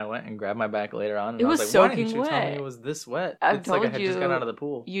I went and grabbed my back later on, and It I was was like, "Why didn't soaking you tell me wet. it was this wet?" I've It's like I told had just you got out of the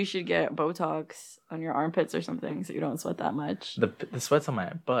pool. you should get Botox on your armpits or something so you don't sweat that much. The sweat's on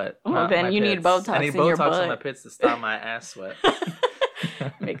my butt. Well, not then my you need pits. Botox I need in your Botox on my butt. pits to stop my ass sweat.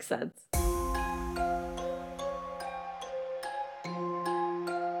 Makes sense.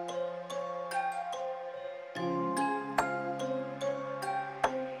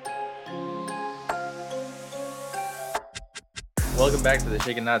 Welcome back to the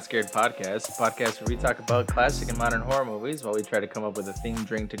Shaken Not Scared podcast, a podcast where we talk about classic and modern horror movies while we try to come up with a themed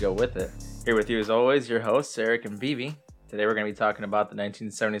drink to go with it. Here with you as always, your hosts, Eric and Vivi. Today we're going to be talking about the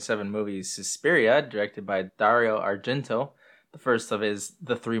 1977 movie Suspiria, directed by Dario Argento, the first of his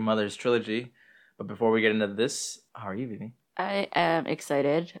The Three Mothers trilogy. But before we get into this, how are you, Vivi? I am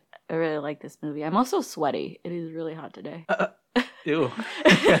excited. I really like this movie. I'm also sweaty. It is really hot today. Ew.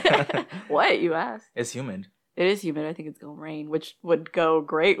 What, you asked? It's humid. It is humid. I think it's going to rain, which would go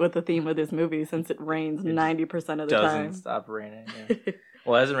great with the theme of this movie since it rains 90% of the time. Doesn't stop raining. Yeah.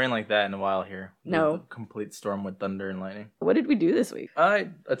 Well, it hasn't rained like that in a while here. No. The complete storm with thunder and lightning. What did we do this week? I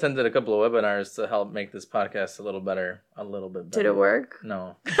attended a couple of webinars to help make this podcast a little bit better. Did it work?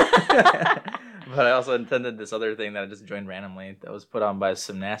 No. But I also attended this other thing that I just joined randomly that was put on by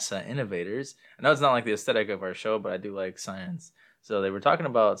some NASA innovators. I know it's not like the aesthetic of our show, but I do like science. So they were talking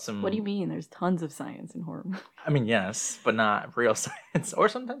about some... What do you mean? There's tons of science in horror movies. I mean, yes, but not real science. Or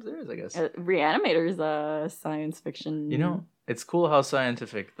sometimes there is, I guess. Reanimator's science fiction. You know, it's cool how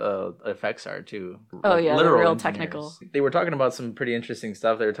scientific the effects are, too. Oh, yeah, they're real engineers. technical. They were talking about some pretty interesting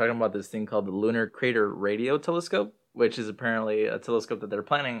stuff. They were talking about this thing called the Lunar Crater Radio Telescope, which is apparently a telescope that they're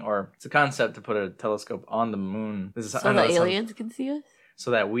planning, or it's a concept to put a telescope on the moon. So the aliens can see us?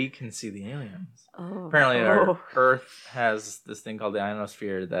 So that we can see the aliens. Oh. Apparently our Earth has this thing called the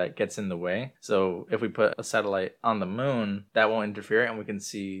ionosphere that gets in the way. So if we put a satellite on the moon, that won't interfere and we can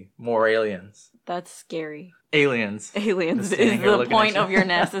see more aliens. That's scary. Aliens. Aliens is the point of your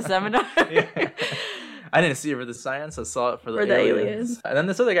NASA seminar. Yeah. I didn't see it for the science. I saw it for the aliens. And then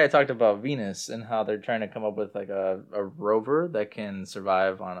this other guy talked about Venus and how they're trying to come up with like a rover that can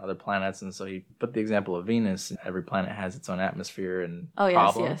survive on other planets. And so he put the example of Venus. Every planet has its own atmosphere and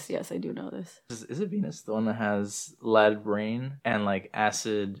problems. Yes, I do know this. Is it Venus, the one that has lead rain and like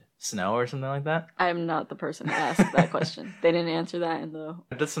acid snow or something like that? I'm not the person to ask that question. They didn't answer that in the...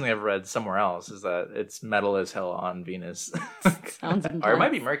 That's something I've read somewhere else, is that it's metal as hell on Venus. Sounds intense. Or it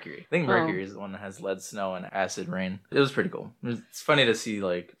might be Mercury. I think Mercury is the one that has lead snow and acid rain. It was pretty cool. It's funny to see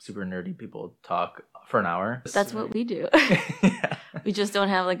like super nerdy people talk for an hour. That's what we do. Yeah. We just don't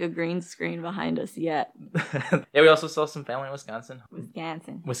have like a green screen behind us yet. Yeah, we also saw some family in Wisconsin.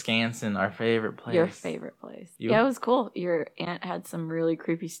 Wisconsin, our favorite place. Your favorite place. Yeah, it was cool. Your aunt had some really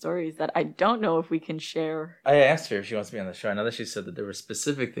creepy stories that I don't know if we can share. I asked her if she wants to be on the show. I know that she said that there were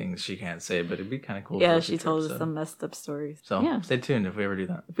specific things she can't say, but it'd be kind of cool. Yeah, she told us some messed up stories. So yeah. Stay tuned if we ever do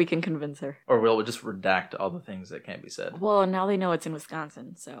that. If we can convince her. Or we'll just redact all the things that can't be said. Well, now they know it's in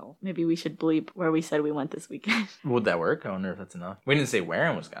Wisconsin, so maybe we should bleep where we said we went this weekend. Would that work? I wonder if that's enough. We didn't say where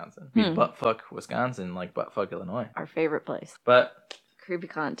in Wisconsin. We buttfuck Wisconsin like buttfuck Illinois. Our favorite place. But creepy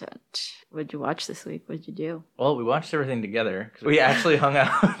content. What'd you watch this week? What'd you do? Well, we watched everything together. We actually hung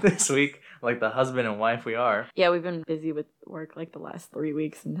out this week like the husband and wife we are. Yeah, we've been busy with work like the last 3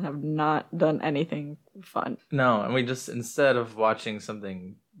 weeks and have not done anything fun. No, and we just, instead of watching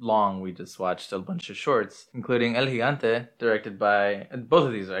something long, we just watched a bunch of shorts, including El Gigante, directed by, and both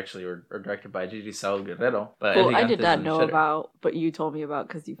of these actually were directed by Gigi Saul Guerrero. But well, I did not know about, but you told me about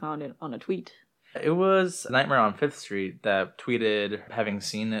because you found it on a tweet. It was Nightmare on 5th Street that tweeted having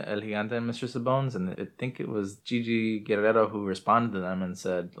seen El Gigante and Mistress of Bones, and I think it was Gigi Guerrero who responded to them and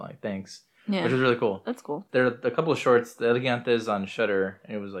said, like, thanks. Yeah. Which was really cool. That's cool. There are a couple of shorts. The El Gigante is on Shudder,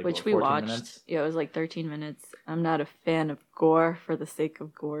 and it was like, which we watched. Minutes? Yeah, it was like 13 minutes. I'm not a fan of gore for the sake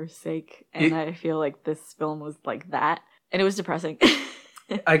of gore's sake, and I feel like this film was like that, and it was depressing.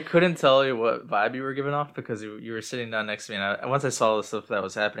 I couldn't tell you what vibe you were giving off because you were sitting down next to me, and once I saw the stuff that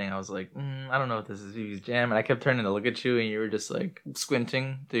was happening, I was like, I don't know if this is Vivi's jam, and I kept turning to look at you, and you were just like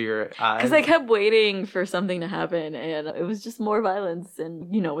squinting through your eyes. Because I kept waiting for something to happen, and it was just more violence, and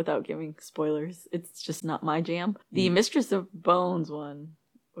without giving spoilers, it's just not my jam. The Mistress of Bones one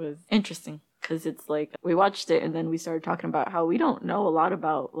was interesting. Because it's like, we watched it, and then we started talking about how we don't know a lot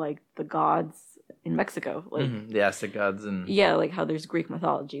about, like, the gods in Mexico. Like the Aztec gods. And yeah, like how there's Greek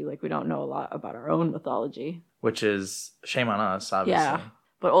mythology. Like, we don't know a lot about our own mythology. Which is shame on us, obviously. Yeah.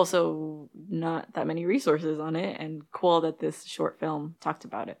 but also not that many resources on it, and cool that this short film talked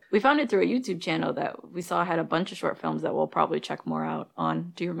about it. We found it through a YouTube channel that we saw had a bunch of short films that we'll probably check more out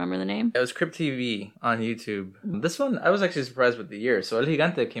on. Do you remember the name? It was Crypt TV on YouTube. This one, I was actually surprised with the year. So El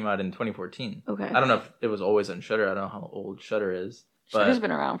Gigante came out in 2014. Okay. I don't know if it was always on Shudder. I don't know how old Shudder is. Shudder's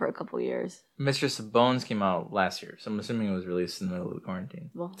been around for a couple of years. Mistress of Bones came out last year, so I'm assuming it was released in the middle of the quarantine.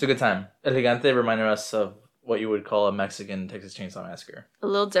 Well, it's a good time. El Gigante reminded us of what you would call a Mexican Texas Chainsaw Massacre. A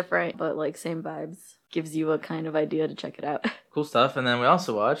little different, but like same vibes. Gives you a kind of idea to check it out. Cool stuff. And then we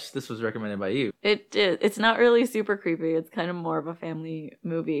also watched, this was recommended by you. It's not really super creepy. It's kind of more of a family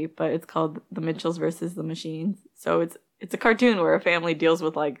movie, but it's called The Mitchells versus the Machines. So it's a cartoon where a family deals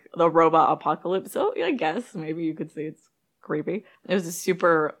with like the robot apocalypse. So I guess maybe you could say it's creepy. It was a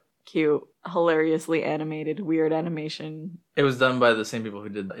super cute, hilariously animated, weird animation. It was done by the same people who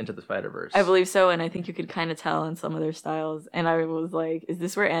did Into the Spider-Verse. I believe so, and I think you could kind of tell in some of their styles. And I was like, is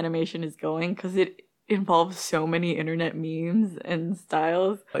this where animation is going? Because it involves so many internet memes and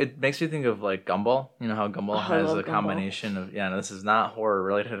styles. It makes you think of like Gumball. You know how Gumball has a combination of, no, this is not horror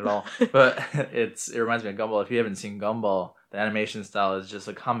related at all, but it reminds me of Gumball. If you haven't seen Gumball, the animation style is just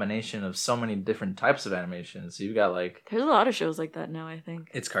a combination of so many different types of animation. So you've got like... There's a lot of shows like that now, I think.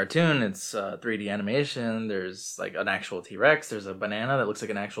 It's cartoon, it's 3D animation, there's like an actual T-Rex, there's a banana that looks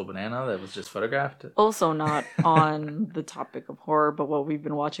like an actual banana that was just photographed. Also not on the topic of horror, but what we've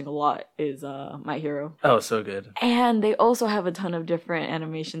been watching a lot is My Hero. Oh, so good. And they also have a ton of different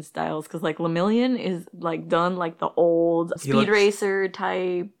animation styles, because like Lemillion is like done like the old Speed Racer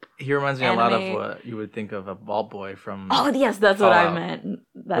type. He reminds me a lot of what you would think of a Ball Boy from... Oh, yes, that's Fallout. what I meant.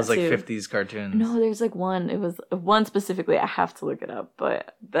 That was like too. 50s cartoons. No, there's like one. It was one specifically. I have to look it up,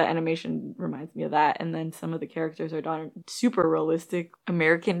 but the animation reminds me of that. And then some of the characters are done super realistic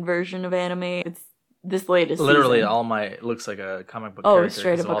American version of anime. It's this latest Literally, season. All Might looks like a comic book character. Oh,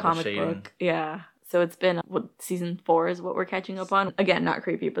 straight up of a comic book. Yeah. So it's been, season 4 is what we're catching up on. Again, not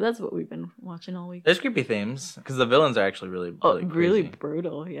creepy, but that's what we've been watching all week. There's creepy themes, because the villains are actually really really crazy.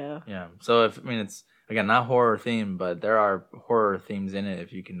 Brutal, yeah. Yeah. So, it's, again, not horror themed, but there are horror themes in it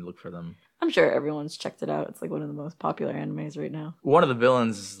if you can look for them. I'm sure everyone's checked it out. It's like one of the most popular animes right now. One of the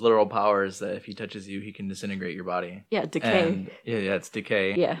villains' literal power is that if he touches you, he can disintegrate your body. Yeah, decay. And, yeah, it's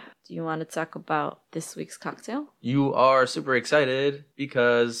decay. Yeah. Do you want to talk about this week's cocktail? You are super excited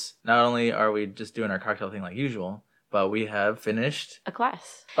because not only are we just doing our cocktail thing like usual, but we have finished a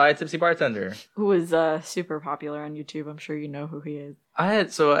class by a tipsy bartender who is super popular on YouTube. I'm sure you know who he is. I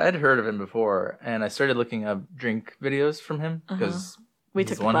had heard of him before, and I started looking up drink videos from him because we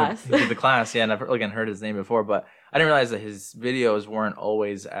took the class. He did the class, yeah, and I've again heard his name before, but I didn't realize that his videos weren't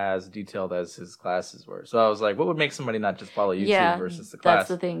always as detailed as his classes were. So I was like, what would make somebody not just follow YouTube versus the class? That's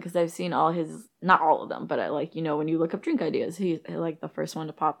the thing, because I've seen all his, not all of them, but I like, when you look up drink ideas, he's like the first one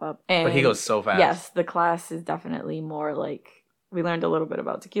to pop up. And but he goes so fast. Yes, the class is definitely more like, we learned a little bit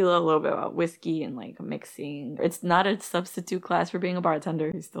about tequila, a little bit about whiskey and like mixing. It's not a substitute class for being a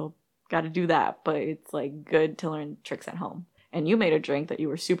bartender. You still got to do that, but it's like good to learn tricks at home. And you made a drink that you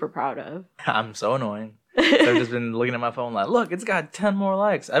were super proud of. I'm so annoying. So I've just been looking at my phone like, look, it's got 10 more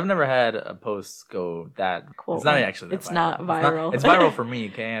likes. I've never had a post go that... Cool. It's not actually that It's viral. not viral. It's viral for me,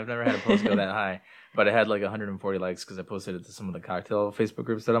 okay? I've never had a post go that high. But it had like 140 likes because I posted it to some of the cocktail Facebook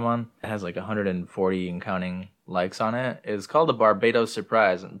groups that I'm on. It has like 140 and counting likes on it. It's called the Barbados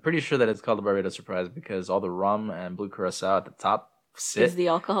Surprise. I'm pretty sure that it's called the Barbados Surprise because all the rum and blue curacao at the top sit. Is the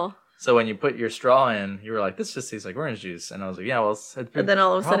alcohol. So when you put your straw in, you were like, this just tastes like orange juice. And I was like, yeah, well, it's and then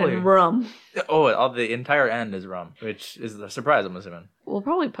all of a sudden, rum. Oh, the entire end is rum, which is the surprise, I'm assuming. We'll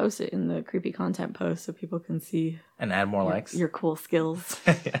probably post it in the creepy content post so people can see. And add more likes. Your cool skills.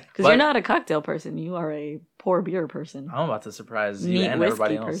 Because you're not a cocktail person. You are a poor beer person. I'm about to surprise you and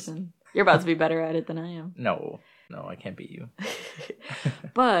everybody else. Person. You're about to be better at it than I am. No, I can't beat you.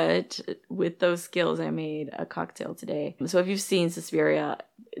 But with those skills, I made a cocktail today. So if you've seen Suspiria,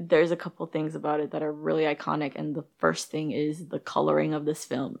 there's a couple things about it that are really iconic. And the first thing is the coloring of this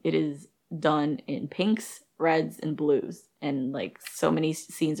film. It is done in pinks, reds, and blues. And like so many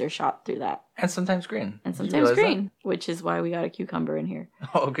scenes are shot through that. And sometimes green. And sometimes green, which is why we got a cucumber in here.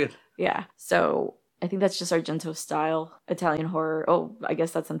 Oh, good. Yeah. So I think that's just Argento style Italian horror. Oh, I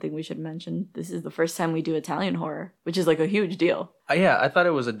guess that's something we should mention. This is the first time we do Italian horror, which is like a huge deal. Yeah, I thought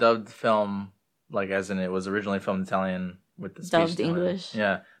it was a dubbed film, like as in it was originally filmed Italian with the speech dubbed English.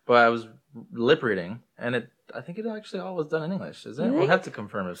 Yeah, but I was lip reading, and I think it actually all was done in English, isn't it? Really? We'll have to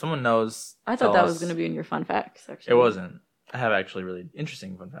confirm it. If someone knows, I thought that was going to be in your fun facts, actually. It wasn't. I have actually really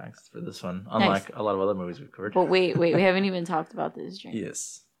interesting fun facts for this one, unlike a lot of other movies we've covered. But wait, we haven't even talked about this drink.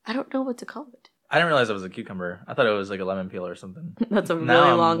 Yes. I don't know what to call it. I didn't realize it was a cucumber. I thought it was like a lemon peel or something. That's a really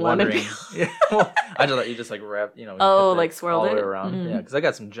Now I'm long lemon wondering. peel. Yeah, well, I just thought you just like wrapped, you know. Oh, put like swirled all the way it? around. Mm. Yeah, because I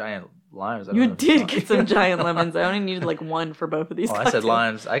got some giant limes. I don't You know if you did saw. get some giant lemons. I only needed like one for both of these. Oh, I cocktails. said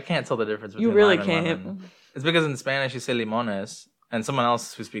limes. I can't tell the difference between You really lime and can't. lemon. It's because in Spanish you say limones, and someone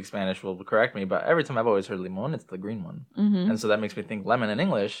else who speaks Spanish will correct me. But every time I've always heard limon, it's the green one, and so that makes me think lemon in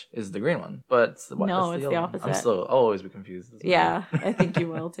English is the green one. But it's the, No, it's it's the the yellow one. opposite. I'm still I'll always be confused. It's Yeah, weird. I think you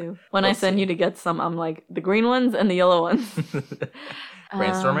will too. When I Let's send see. you to get some, I'm like the green ones and the yellow ones.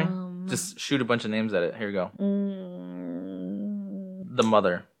 Brainstorming. Just shoot a bunch of names at it. Here you go. The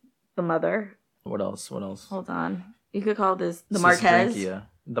mother. The mother. What else? What else? Hold on. You could call this the Marquez. Cisdrinkia.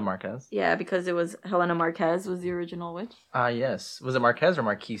 The Marquez. Yeah, because it was Helena Marquez was the original witch. Ah, yes. Was it Marquez or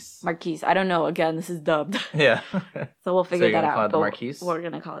Marquise? Marquise. I don't know. Again, this is dubbed. Yeah. So we'll figure you're that gonna call out. it the but Marquise? We're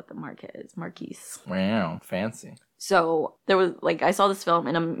going to call it the Marquez. Marquise. Wow. Fancy. So there was, like, I saw this film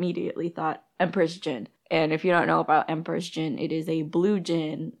and immediately thought Empress Gin. And if you don't know about Empress Gin, it is a blue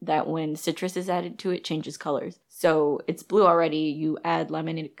gin that when citrus is added to it, changes colors. So it's blue already. You add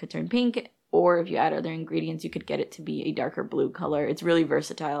lemon and it could turn pink. Or if you add other ingredients, you could get it to be a darker blue color. It's really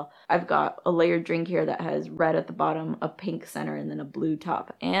versatile. I've got a layered drink here that has red at the bottom, a pink center, and then a blue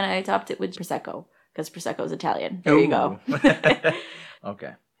top. And I topped it with Prosecco, because Prosecco is Italian. There you go.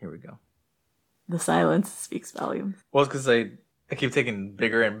 Okay, here we go. The silence speaks volumes. Well, it's because I keep taking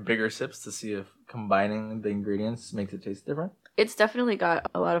bigger and bigger sips to see if combining the ingredients makes it taste different. It's definitely got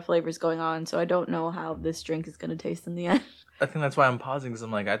a lot of flavors going on, so I don't know how this drink is going to taste in the end. I think that's why I'm pausing, because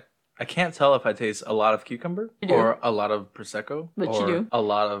I'm like, I can't tell if I taste a lot of cucumber You do. or a lot of Prosecco But or you do. a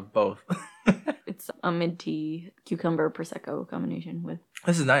lot of both. It's a mint-tea cucumber Prosecco combination with...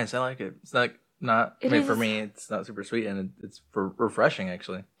 This is nice. I like it. It's not It I mean, for is. me, it's not super sweet, and it's refreshing,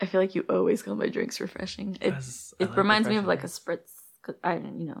 actually. I feel like you always call my drinks refreshing. It 'Cause I It like reminds me of refreshing. like a spritz. 'Cause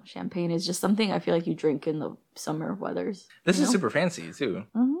champagne is just something I feel like you drink in the summer weathers. This you is know? super fancy, too.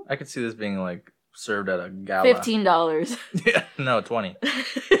 Mhm. I could see this being, like, served at a gala. $15. Yeah, no, 20.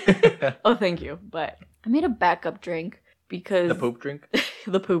 Oh, thank you. But I made a backup drink because The poop drink?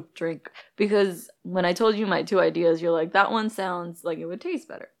 the poop drink, because when I told you my two ideas, you're like, that one sounds like it would taste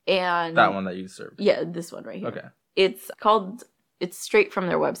better. And That one that you served. yeah, this one right here. Okay. It's straight from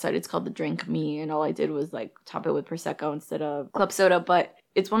their website. It's called the Drink Me, and all I did was like top it with Prosecco instead of club soda. But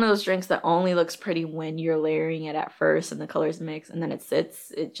it's one of those drinks that only looks pretty when you're layering it at first and the colors mix, and then it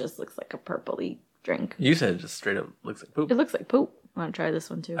sits. It just looks like a purpley drink. You said it just straight up looks like poop. It looks like poop. Want to try this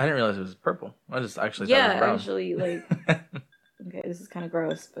one too? I didn't realize it was purple. I just actually thought Yeah, it was brown. actually, like, okay, this is kind of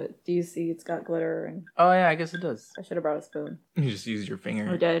gross, but do you see it's got glitter? And Oh, yeah, I guess it does. I should have brought a spoon. You just use your finger.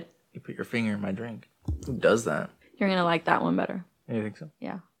 Oh, did. You put your finger in my drink. Who does that? You're gonna like that one better. You think so?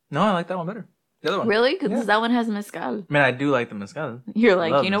 Yeah. No, I like that one better. The other one. Really? Because Yeah. that one has mezcal. I mean, I do like the mezcal. You're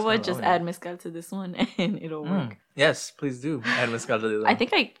like, Love you know what? mezcal, Just oh, yeah. add mezcal to this one, and it'll work. Yes, please do. Add mezcal to the other I one.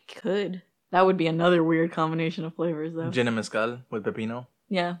 think I could. That would be another weird combination of flavors, though. Gin and mezcal with pepino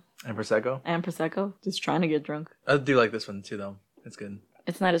Yeah, and prosecco. and prosecco. Just trying to get drunk. I do like this one too, though. It's good.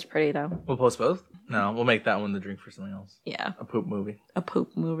 It's not as pretty though. We'll post both. No, we'll make that one the drink for something else. Yeah, A poop movie. a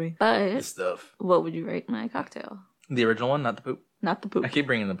poop movie. Good But stuff. what would you rate my cocktail? The original one, not the poop. Not the poop. I keep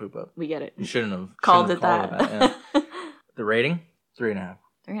bringing the poop up. We get it. You shouldn't have Called shouldn't it have that. yeah. The rating 3.5.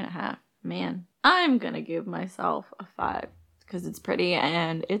 3.5. Man, I'm gonna give myself a 5 because it's pretty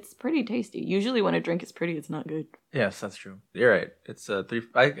and it's pretty tasty. Usually, when a drink is pretty, it's not good. Yes, that's true. You're right. It's a 3.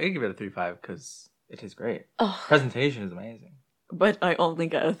 I give it a 3.5 because it tastes great. Oh, Presentation is amazing. but I only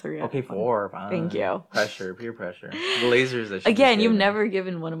got a 3. Okay, 4. Fine. Thank you. Pressure, peer pressure. The lasers. That she Again, just you've gave me. never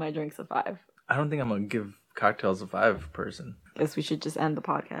given one of my drinks a 5. I don't think I'm gonna give cocktails a 5 person. Guess we should just end the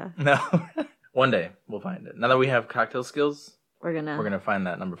podcast. No. One day we'll find it. Now that we have cocktail skills, We're gonna find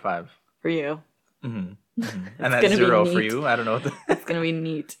that number 5. for you. Mm-hmm. And gonna that's be 0 for neat. you. I don't know. It's gonna be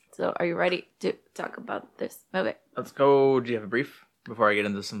neat. So, are you ready to talk about this movie? Let's go. Do you have a brief before I get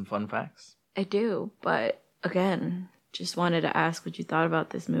into some fun facts? I do, but again, just wanted to ask what you thought about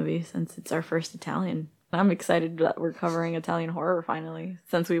this movie since it's our first Italian. I'm excited that we're covering Italian horror finally,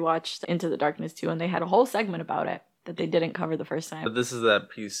 since we watched Into the Darkness 2 and they had a whole segment about it that they didn't cover the first time. But this is that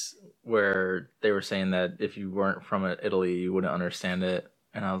piece where they were saying that if you weren't from Italy, you wouldn't understand it.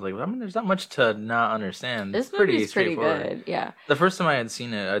 And I was like, well, I mean, there's not much to not understand. This It's pretty movie is pretty straightforward. good, yeah. The first time I had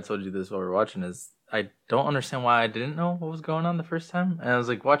seen it, I told you this while we were watching, is I don't understand why I didn't know what was going on the first time. And I was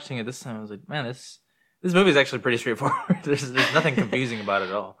like watching it this time, I was like, man, this movie is actually pretty straightforward. There's nothing confusing about it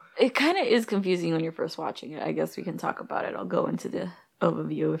at all. It kind of is confusing when you're first watching it. I guess we can talk about it. I'll go into the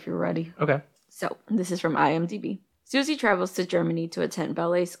overview if you're ready. Okay. So, this is from IMDb. Susie travels to Germany to attend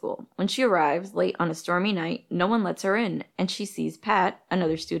ballet school. When she arrives, late on a stormy night, no one lets her in, and she sees Pat,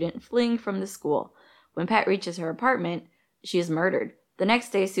 another student, fleeing from the school. When Pat reaches her apartment, she is murdered. The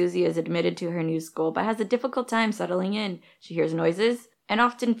next day, Susie is admitted to her new school, but has a difficult time settling in. She hears noises and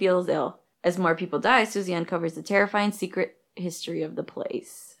often feels ill. As more people die, Susie uncovers the terrifying secret history of the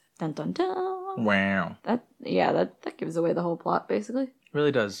place. Dun dun dun. Wow. That gives away the whole plot, basically.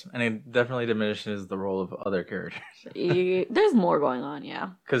 Really does. And it definitely diminishes the role of other characters. There's more going on, yeah.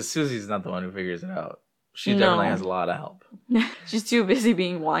 Because Susie's not the one who figures it out. She definitely has a lot of help. She's too busy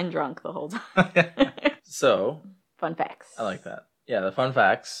being wine drunk the whole time. So. Fun facts. I like that. Yeah, the fun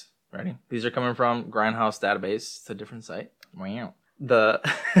facts. Ready? These are coming from Grindhouse Database. It's a different site. Wow.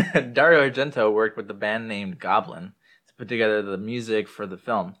 Dario Argento worked with the band named Goblin to put together the music for the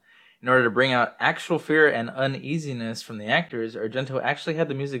film. In order to bring out actual fear and uneasiness from the actors, Argento actually had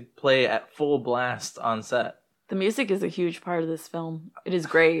the music play at full blast on set. The music is a huge part of this film. It is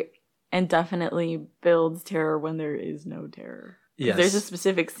great and definitely builds terror when there is no terror. Yes. There's a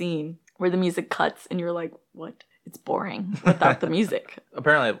specific scene where the music cuts and you're like, what? It's boring without the music.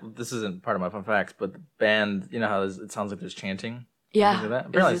 Apparently, this isn't part of my fun facts, but the band, you know how it sounds like there's chanting? Yeah.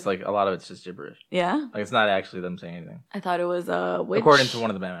 Apparently, it's like a lot of it's just gibberish. Yeah? Like it's not actually them saying anything. I thought it was a witch. According to one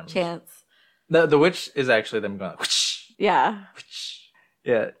of the band members. Chants. The witch is actually them going, whoosh. Yeah. Whoosh.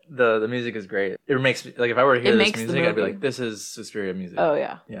 Yeah, the music is great. It makes me, like, if I were to hear this music, I'd be like, this is Suspiria music. Oh,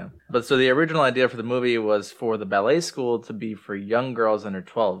 yeah. Yeah. But so the original idea for the movie was for the ballet school to be for young girls under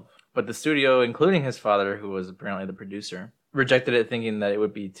 12. But the studio, including his father, who was apparently the producer, rejected it, thinking that it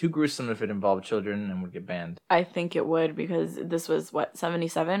would be too gruesome if it involved children and would get banned. I think it would, because this was,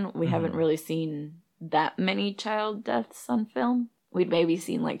 77? We haven't really seen that many child deaths on film. We'd maybe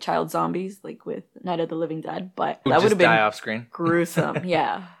seen, like, child zombies, like with Night of the Living Dead, but that would have been die off screen. Gruesome,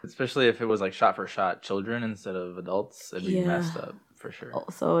 yeah. Especially if it was, like, shot for shot children instead of adults. It'd be messed up, for sure.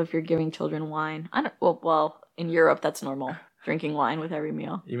 Also, if you're giving children wine. Well, in Europe, that's normal. Drinking wine with every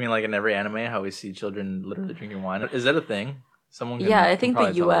meal. You mean like in every anime, how we see children literally drinking wine? Is that a thing? I think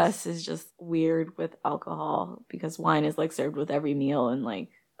the U.S. is just weird with alcohol because wine is like served with every meal in like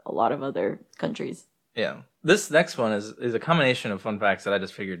a lot of other countries. Yeah. This next one is a combination of fun facts that I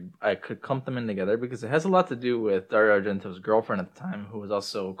just figured I could clump them in together because it has a lot to do with Dario Argento's girlfriend at the time, who was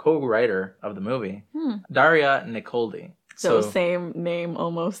also co-writer of the movie, Daria Nicolodi. So same name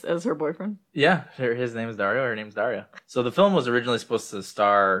almost as her boyfriend? Yeah, his name is Dario, her name's Daria. So the film was originally supposed to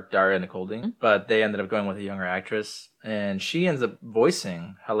star Daria Nicolodi, but they ended up going with a younger actress, and she ends up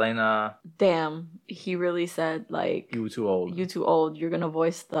voicing Helena. Damn, he really said, like... You too old. You too old. You're gonna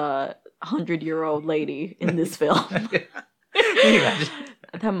voice the 100-year-old lady in this film. Can you imagine?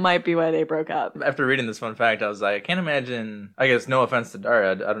 That might be why they broke up. After reading this fun fact, I was like, I can't imagine... I guess no offense to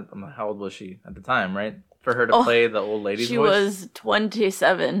Daria, how old was she at the time, right? For her to play the old lady's voice. She was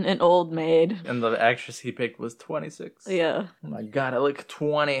 27, an old maid. And the actress he picked was 26. Yeah. Oh my god, I look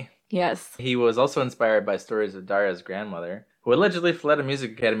 20. Yes. He was also inspired by stories of Daria's grandmother, who allegedly fled a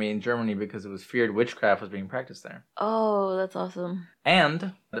music academy in Germany because it was feared witchcraft was being practiced there. Oh, that's awesome.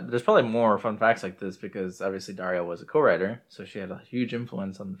 And there's probably more fun facts like this because obviously Daria was a co-writer, so she had a huge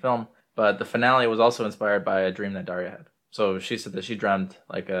influence on the film. But the finale was also inspired by a dream that Daria had. So she said that she dreamt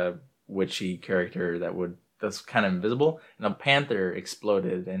like a witchy character that's kind of invisible, and a panther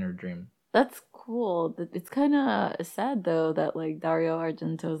exploded in her dream. That's cool. It's kind of sad though that like Dario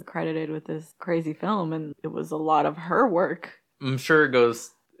Argento is credited with this crazy film, and it was a lot of her work. I'm sure it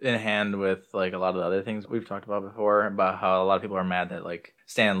goes in hand with like a lot of the other things we've talked about before, about how a lot of people are mad that like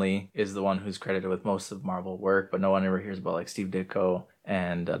Stan Lee is the one who's credited with most of Marvel work, but no one ever hears about like Steve Ditko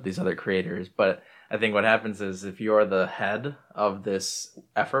and these other creators. But I think what happens is if you're the head of this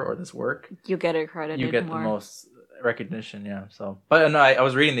effort or this work, you get it credited. You get the most recognition, yeah. So, but no, I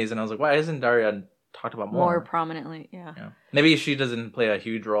was reading these and I was like, why isn't Daria talked about more prominently? Yeah. Maybe she doesn't play a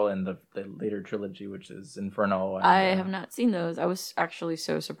huge role in the later trilogy, which is Inferno. And, I have not seen those. I was actually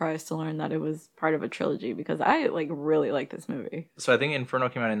so surprised to learn that it was part of a trilogy because I like really like this movie. So I think Inferno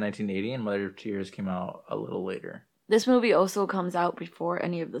came out in 1980 and Mother of Tears came out a little later. This movie also comes out before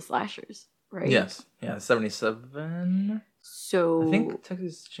any of the slashers, right? Yes. Yeah, 77. So I think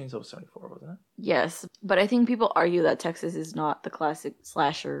Texas Chainsaw was 74, wasn't it? Yes, but I think people argue that Texas is not the classic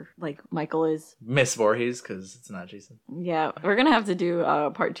slasher like Michael is. Miss Voorhees, because it's not Jason. Yeah, we're going to have to do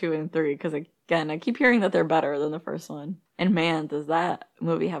part 2 and 3, because again, I keep hearing that they're better than the first one. And man, does that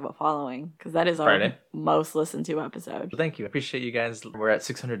movie have a following, because that is our most listened to episode. Well, thank you. I appreciate you guys. We're at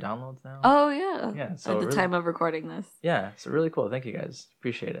 600 downloads now. Oh, yeah. Yeah. So at the time of recording this. Yeah, so really cool. Thank you guys.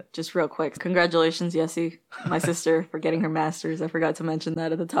 Appreciate it. Just real quick, congratulations, Yessie, my sister, for getting her master's. I forgot to mention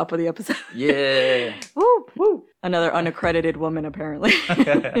that at the top of the episode. Yeah. Woo! Woo! Another unaccredited woman, apparently.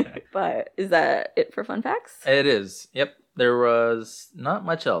 But is that it for fun facts? It is. Yep. There was not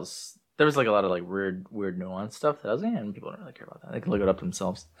much else. There was like a lot of like weird nuanced stuff that I was like, and people don't really care about that. They can look it up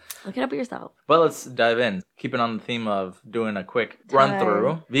themselves. Look it up yourself. But let's dive in. Keeping on the theme of doing a quick run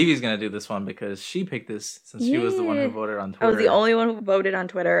through. Vivi's gonna do this one because she picked this since she was the one who voted on Twitter. I was the only one who voted on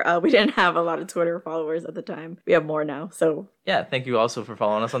Twitter. We didn't have a lot of Twitter followers at the time. We have more now, so yeah. Thank you also for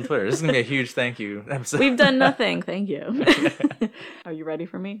following us on Twitter. This is gonna be a huge thank you episode. We've done nothing. Thank you. Are you ready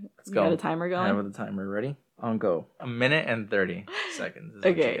for me? Let's go. Got a timer going? I have the timer ready. On go. 1 minute and 30 seconds. Is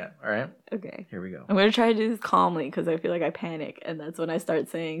Okay. What you got. All right. Okay. Here we go. I'm gonna try to do this calmly because I feel like I panic, and that's when I start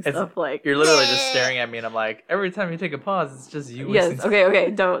saying stuff like you're literally just staring at me, and I'm like, every time you take a pause, it's just you. Yes. Okay.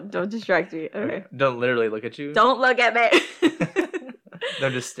 Don't distract me. Okay. Don't literally look at you. Don't look at me.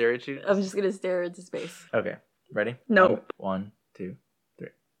 Don't just stare at you. I'm just gonna stare into space. Okay. Ready? No. 1, 2, 3.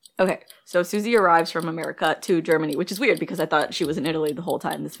 Okay, so Susie arrives from America to Germany, which is weird because I thought she was in Italy the whole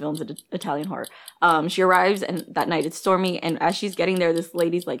time. This film's an Italian horror. She arrives, and that night it's stormy, and as she's getting there, this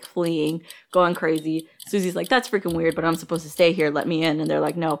lady's like fleeing, going crazy. Susie's like, that's freaking weird, but I'm supposed to stay here, let me in. And they're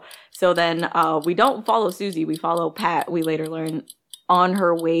like, no. So then we don't follow Susie, we follow Pat, we later learn, on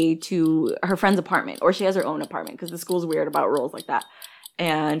her way to her friend's apartment, or she has her own apartment because the school's weird about rules like that.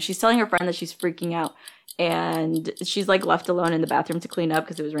 And she's telling her friend that she's freaking out. And she's like left alone in the bathroom to clean up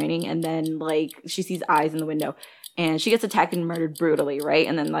because it was raining. And then like she sees eyes in the window and she gets attacked and murdered brutally, right?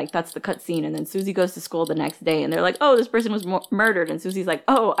 And then like that's the cut scene. And then Susie goes to school the next day and they're like, oh, this person was murdered. And Susie's like,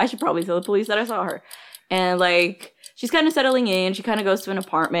 oh, I should probably tell the police that I saw her. And like she's kind of settling in. She kind of goes to an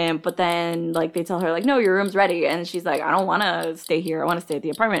apartment, but then like they tell her like, no, your room's ready. And she's like, I don't want to stay here. I want to stay at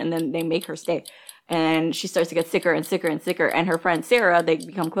the apartment. And then they make her stay. And she starts to get sicker and sicker and sicker. And her friend Sarah, they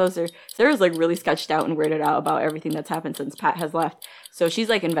become closer. Sarah's like really sketched out and weirded out about everything that's happened since Pat has left. So she's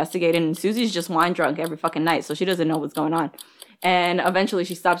like investigating. And Susie's just wine drunk every fucking night. So she doesn't know what's going on. And eventually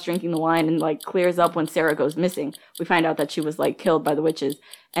she stops drinking the wine and like clears up when Sarah goes missing. We find out that she was like killed by the witches.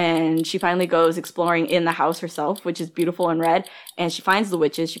 And she finally goes exploring in the house herself, which is beautiful and red. And she finds the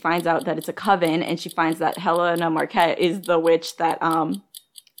witches. She finds out that it's a coven. And she finds that Helena Marquette is the witch that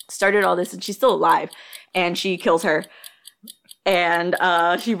started all this, and she's still alive, and she kills her, and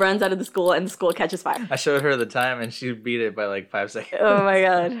she runs out of the school, and the school catches fire. I showed her the time, and she beat it by like 5 seconds. Oh my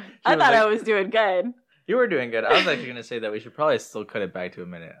god. I thought I was doing good. You were doing good. I was actually going to say that we should probably still cut it back to a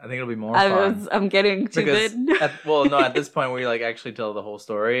minute. I think it'll be more fun. I'm getting too good. At this point, we like actually tell the whole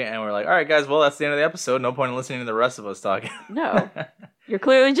story, and we're like, all right, guys, well, that's the end of the episode. No point in listening to the rest of us talking. No. You're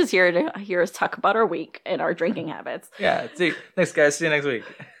clearly just here to hear us talk about our week and our drinking habits. Yeah. See, thanks, guys. See you next week.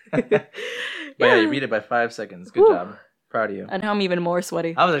 But yeah, you beat it by 5 seconds. Good job. Proud of you. And now I'm even more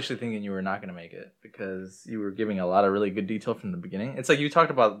sweaty. I was actually thinking you were not going to make it because you were giving a lot of really good detail from the beginning. It's like you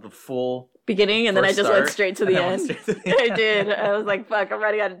talked about the full beginning and then I just went straight to the end. I did. I was like, fuck, I'm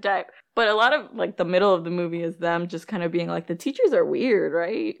running out of time. But a lot of like the middle of the movie is them just kind of being like, the teachers are weird,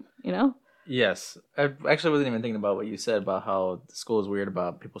 right? You know? Yes. I actually wasn't even thinking about what you said about how the school is weird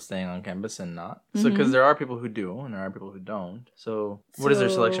about people staying on campus and not. So, because there are people who do and there are people who don't. So, what is their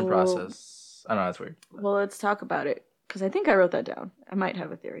selection process? I don't know, that's weird. Well, let's talk about it. Because I think I wrote that down. I might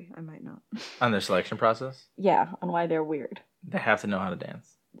have a theory. I might not. On their selection process? Yeah, on why they're weird. They have to know how to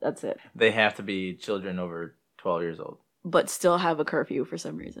dance. That's it. They have to be children over 12 years old. But still have a curfew for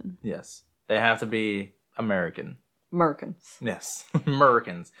some reason. Yes. They have to be American. Americans. Yes.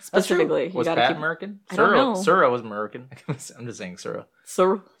 Americans. Specifically. Was Pat American? I don't know. Sura was American. I'm just saying Sura.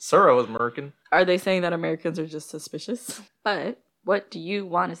 Sura was American. Are they saying that Americans are just suspicious? But what do you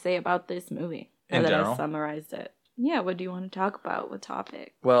want to say about this movie? In general? I summarized it. Yeah, what do you want to talk about? What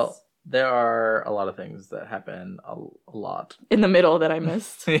topic? Well, there are a lot of things that happen a lot. In the middle that I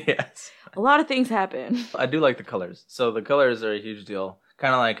missed. Yes. A lot of things happen. I do like the colors. So the colors are a huge deal.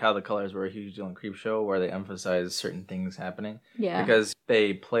 Kind of like how the colors were a huge deal in Creepshow, where they emphasize certain things happening. Yeah. Because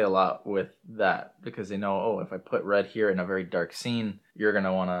they play a lot with that. Because they know, oh, if I put red here in a very dark scene, you're going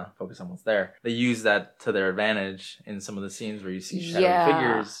to want to focus on what's there. They use that to their advantage in some of the scenes where you see shadowy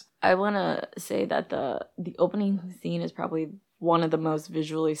figures. I want to say that the opening scene is probably one of the most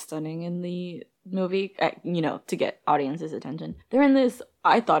visually stunning in the movie, to get audience's attention. They're in this,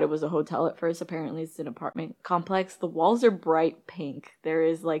 I thought it was a hotel at first. Apparently it's an apartment complex. The walls are bright pink. There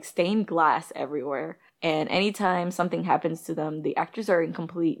is like stained glass everywhere. And anytime something happens to them, the actors are in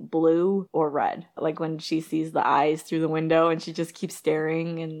complete blue or red. Like when she sees the eyes through the window and she just keeps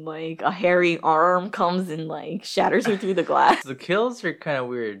staring and like a hairy arm comes and like shatters her through the glass. The kills are kind of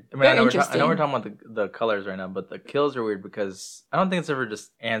weird. I mean, I know we're talking about the colors right now, but the kills are weird because I don't think it's ever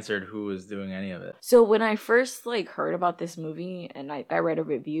just answered who is doing any of it. So when I first like heard about this movie and I read a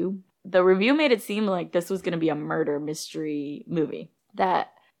review, the review made it seem like this was going to be a murder mystery movie.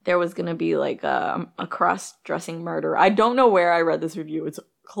 That there was going to be like a cross-dressing murder. I don't know where I read this review. It's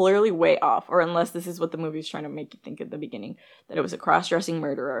clearly way off, or unless this is what the movie's trying to make you think at the beginning, that it was a cross-dressing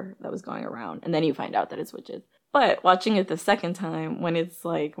murderer that was going around, and then you find out that it's witches. But watching it the second time, when it's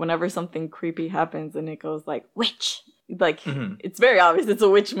like, whenever something creepy happens and it goes like, witch, like, it's very obvious it's a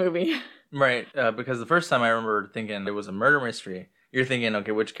witch movie. Right, because the first time I remember thinking it was a murder mystery. You're thinking,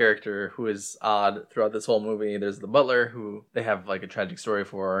 okay, which character who is odd throughout this whole movie? There's the butler, who they have like a tragic story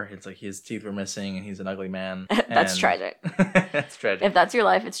for. It's like his teeth were missing and he's an ugly man. That's tragic. That's tragic. If that's your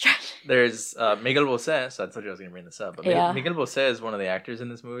life, it's tragic. There's Miguel Bosé, so I told you I was going to bring this up. But Miguel Bosé is one of the actors in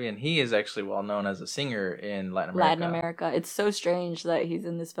this movie, and he is actually well known as a singer in Latin America. It's so strange that he's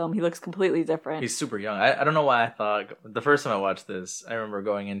in this film. He looks completely different. He's super young. I don't know why I thought, the first time I watched this, I remember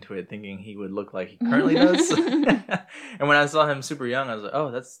going into it thinking he would look like he currently does. And when I saw him super young, I was like,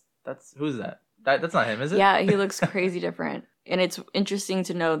 oh, that's who's that? That's not him, is it? Yeah, he looks crazy different. And it's interesting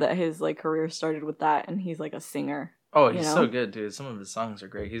to know that his like career started with that, and he's like a singer. Oh, he's so good, dude. Some of his songs are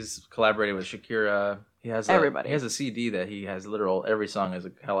great. He's collaborated with Shakira. He has everybody. He has a CD that he has every song is a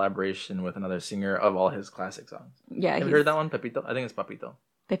collaboration with another singer of all his classic songs. Yeah, have you heard that one, Pepito? I think it's Papito.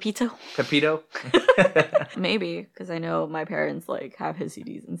 Pepito? Maybe, because I know my parents like have his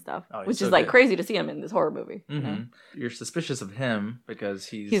CDs and stuff, which is like crazy to see him in this horror movie. Mm-hmm. You know? You're suspicious of him because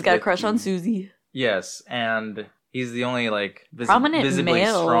he's got a crush on Susie. Yes, and he's the only like prominent visibly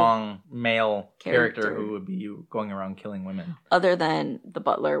male strong male character who would be going around killing women. Other than the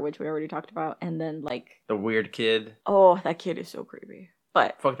butler, which we already talked about, and then like the weird kid. Oh, that kid is so creepy.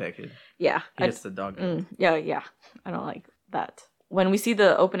 But fuck that kid. Yeah, he gets the dog. Yeah. I don't like that. When we see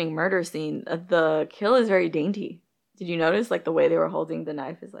the opening murder scene, the kill is very dainty. Did you notice, like, the way they were holding the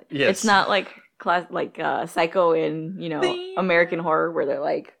knife is like, it's not like Psycho in, Ding! American Horror where they're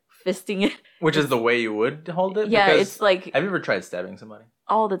like fisting it. Which is the way you would hold it? Yeah, because it's like... Have you ever tried stabbing somebody?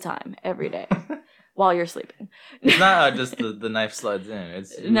 All the time, every day, while you're sleeping. It's not just the knife slides in.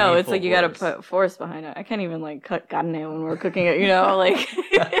 It's like you gotta put force behind it. I can't even like cut carne when we're cooking it, like...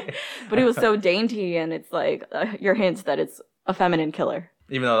 But it was so dainty, and it's like your hints that it's a feminine killer.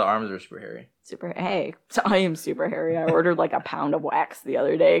 Even though the arms are super hairy. Hey, so I am super hairy. I ordered like a pound of wax the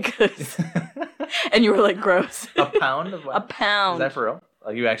other day, and you were like, gross. A pound of wax? A pound. Is that for real?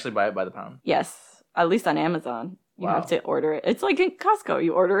 Like you actually buy it by the pound? Yes, at least on Amazon. You have to order it. It's like in Costco.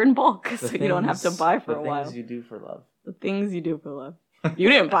 You order in bulk, so you don't have to buy for a while. The things you do for love. The things you do for love. You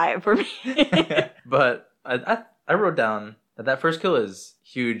didn't buy it for me. But I wrote down that first kill is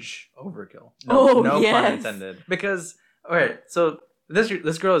huge overkill. No pun intended. Because, alright, so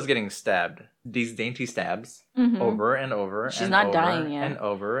this girl is getting stabbed. These dainty stabs over and over. She's not dying yet. And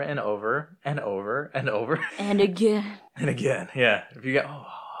over and over and over and over. And again. And again, yeah. If you got,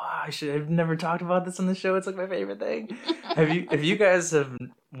 I've never talked about this on the show. It's like my favorite thing. If you guys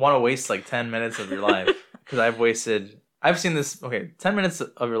want to waste like 10 minutes of your life, because I've seen this, 10 minutes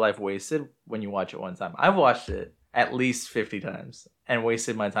of your life wasted when you watch it one time. I've watched it at least 50 times and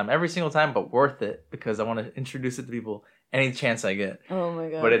wasted my time every single time, but worth it because I want to introduce it to people any chance I get. Oh my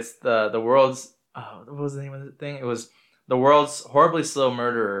god. But it's the world's, what was the name of the thing? It was the world's horribly slow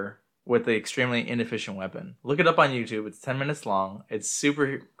murderer with the extremely inefficient weapon. Look it up on YouTube. It's 10 minutes long. It's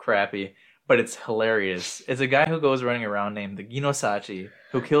super crappy, but it's hilarious. It's a guy who goes running around named the Ginosachi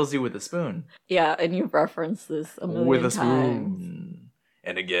who kills you with a spoon. Yeah, and you've referenced this a million times. With a spoon.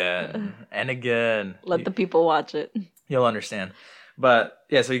 And again. And again. Let the people watch it. You'll understand. But,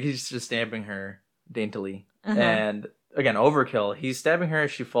 yeah, so he's just stabbing her daintily. And, again, overkill. He's stabbing her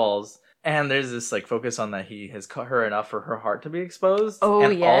as she falls. And there's this like focus on that he has cut her enough for her heart to be exposed. Oh,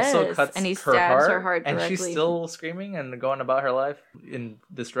 and yes. also cuts and he stabs her heart directly. And she's still screaming and going about her life in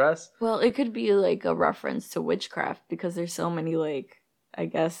distress. Well, it could be like a reference to witchcraft because there's so many like, I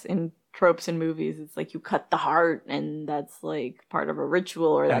guess, in tropes in movies. It's like you cut the heart and that's like part of a ritual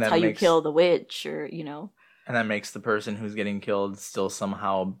or that's how you kill the witch or, And that makes the person who's getting killed still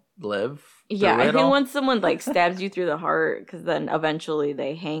somehow live. Yeah, I think once someone like stabs you through the heart, because then eventually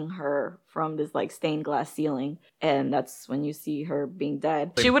they hang her from this like stained glass ceiling, and that's when you see her being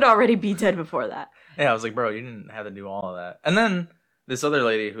dead. She would already be dead before that. Yeah, I was like, bro, you didn't have to do all of that. And then this other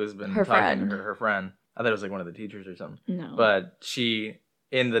lady who's been talking to her friend, I thought it was like one of the teachers or something. No. But she,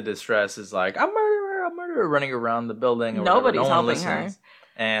 in the distress, is like, I'm murderer, running around the building. Or Nobody's helping her.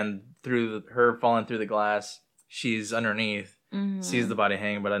 And through her falling through the glass, she's underneath. Sees the body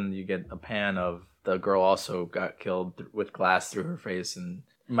hanging, but then you get a pan of the girl also got killed with glass through her face and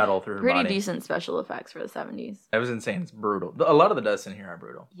metal through her body. Pretty decent special effects for the 70s. That was insane. It's brutal. A lot of the deaths in here are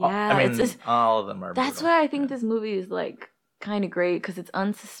brutal. Yeah, all of them are brutal. That's why I think this movie is like kind of great because it's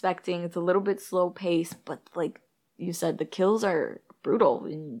unsuspecting. It's a little bit slow paced, but like you said, the kills are brutal,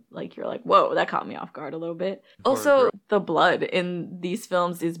 and like you're like, whoa, that caught me off guard a little bit. Also, the blood in these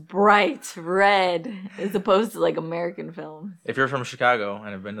films is bright red as opposed to like American films. If you're from Chicago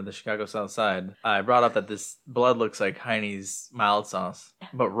and have been to the Chicago South Side, I brought up that this blood looks like Heine's mild sauce,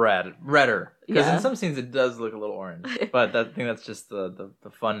 but redder. Because in some scenes it does look a little orange. But I think that's just the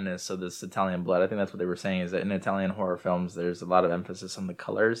funness of this Italian blood. I think that's what they were saying, is that in Italian horror films there's a lot of emphasis on the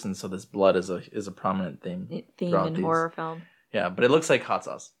colors, and so this blood is a prominent theme in horror film. Yeah, but it looks like hot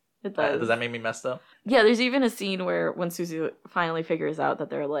sauce. It does. Does that make me messed up? Yeah, there's even a scene where when Susie finally figures out that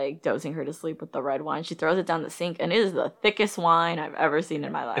they're like dosing her to sleep with the red wine, she throws it down the sink, and it is the thickest wine I've ever seen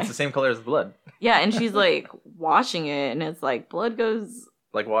in my life. It's the same color as the blood. Yeah, and she's like washing it, and it's like blood goes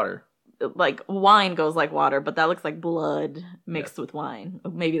like water. Like wine goes like water, but that looks like blood mixed with wine.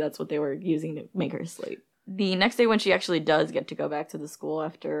 Maybe that's what they were using to make her sleep. The next day when she actually does get to go back to the school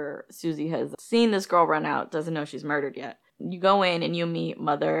after Susie has seen this girl run out, doesn't know she's murdered yet. You go in and you meet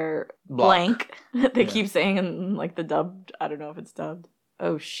Mother Blank. They keep saying in like the dubbed. I don't know if it's dubbed.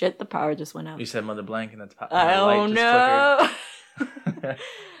 Oh shit, the power just went out. You said Mother Blank and that's power. Oh no.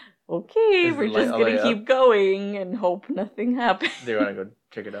 Okay, we're just gonna keep going and hope nothing happens. They're gonna go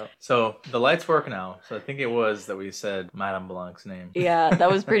check it out. So the lights work now. So I think it was that we said Madame Blanc's name. Yeah, that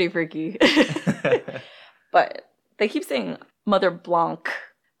was pretty freaky. But they keep saying Mother Blanc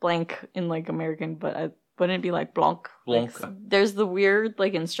in like American, but wouldn't it be like Blanc? Blanc. Like, there's the weird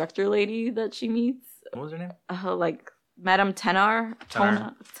like instructor lady that she meets. What was her name? Like Madame Tanner.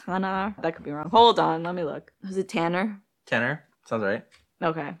 That could be wrong. Hold on, let me look. Was it Tanner? Tanner? Sounds right.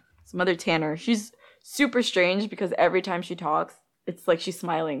 Okay. So Mother Tanner. She's super strange because every time she talks, it's like she's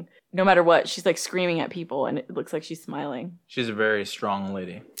smiling. No matter what, she's like screaming at people and it looks like she's smiling. She's a very strong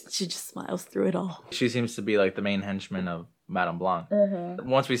lady. She just smiles through it all. She seems to be like the main henchman of Madame Blanc. Mm-hmm.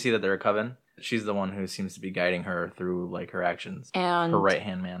 Once we see that they're a coven, she's the one who seems to be guiding her through like her actions. And her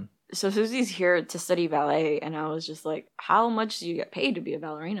right-hand man. So Susie's here to study ballet, and I was just like, how much do you get paid to be a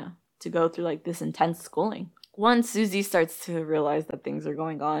ballerina? To go through like this intense schooling? Once Susie starts to realize that things are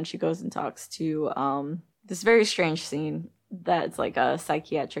going on, she goes and talks to this very strange scene that's like a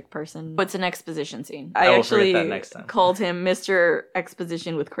psychiatric person. It's an exposition scene. I actually called him Mr.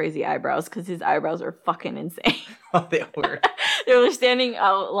 Exposition with crazy eyebrows because his eyebrows are fucking insane. Oh, they were. They were standing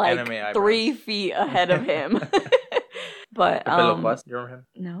out like 3 feet ahead of him. But Pepe Loquaz, do you remember him?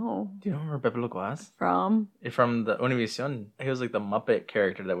 No. Do you remember Pepe Loquaz? From the Univision. He was like the Muppet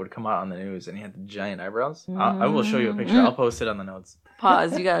character that would come out on the news, and he had the giant eyebrows. I will show you a picture. I'll post it on the notes.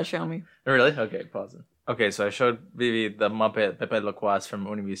 Pause. You gotta show me. Really? Okay, pause it. Okay, so I showed Vivi the Muppet Pepe Loquaz from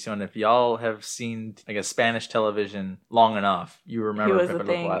Univision. If y'all have seen like a Spanish television long enough, you remember Pepe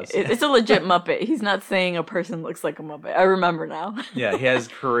Loquaz. It's a legit Muppet. He's not saying a person looks like a Muppet. I remember now. Yeah, he has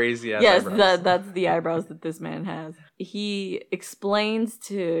crazy ass eyebrows. Yes, that's the eyebrows that this man has. He explains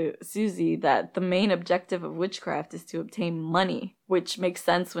to Susie that the main objective of witchcraft is to obtain money, which makes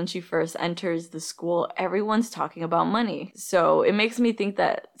sense when she first enters the school. Everyone's talking about money. So it makes me think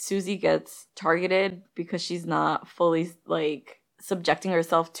that Susie gets targeted because she's not fully like subjecting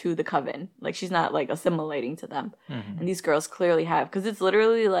herself to the coven. Like she's not like assimilating to them. Mm-hmm. And these girls clearly have, because it's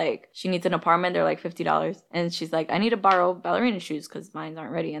literally like she needs an apartment. They're like $50. And she's like, I need to borrow ballerina shoes because mine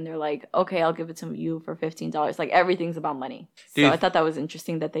aren't ready. And they're like, okay, I'll give it to you for $15. Like everything's about money. So I thought that was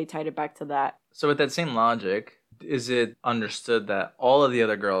interesting that they tied it back to that. So with that same logic, is it understood that all of the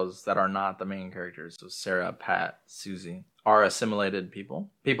other girls that are not the main characters, so Sarah, Pat, Susie, are assimilated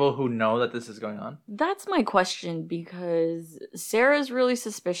people who know that this is going on? That's my question, because Sarah's really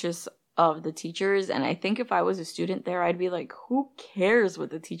suspicious of the teachers, and I think if I was a student there, I'd be like, who cares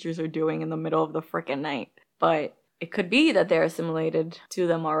what the teachers are doing in the middle of the frickin' night? But it could be that they're assimilated to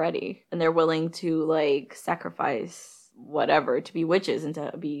them already, and they're willing to like sacrifice whatever to be witches and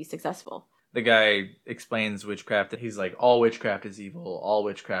to be successful. The guy explains witchcraft. He's like, all witchcraft is evil. All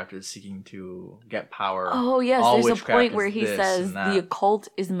witchcraft is seeking to get power. Oh, yes. There's a point where he says the occult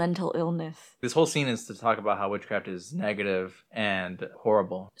is mental illness. This whole scene is to talk about how witchcraft is negative and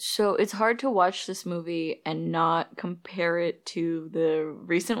horrible. So it's hard to watch this movie and not compare it to the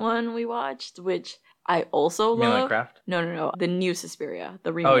recent one we watched, which I also love. Like Craft? No. The new Suspiria,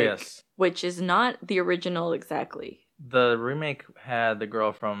 the remake. Oh, yes. Which is not the original exactly. The remake had the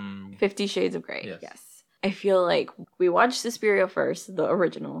girl from 50 Shades of Grey. Yes. I feel like we watched Suspiria first, the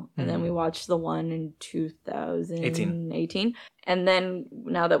original, and then we watched the one in 2018. And then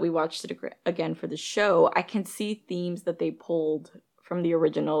now that we watched it again for the show, I can see themes that they pulled from the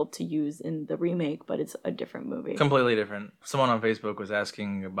original to use in the remake, but it's a different movie. Completely different. Someone on Facebook was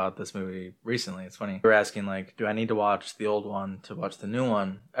asking about this movie recently. It's funny. They were asking, like, do I need to watch the old one to watch the new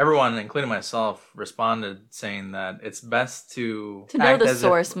one? Everyone, including myself, responded saying that it's best to know the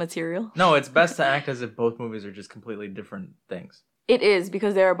source material. No, it's best to act as if both movies are just completely different things. It is,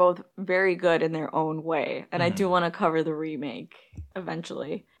 because they are both very good in their own way. And I do want to cover the remake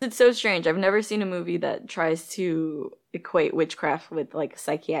eventually. It's so strange. I've never seen a movie that tries to equate witchcraft with like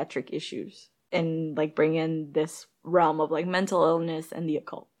psychiatric issues and like bring in this realm of like mental illness and the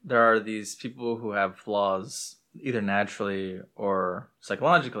occult. There are these people who have flaws either naturally or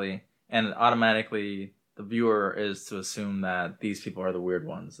psychologically, and automatically the viewer is to assume that these people are the weird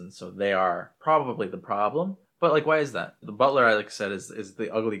ones, and so they are probably the problem. But, like, why is that? The butler, like I said, is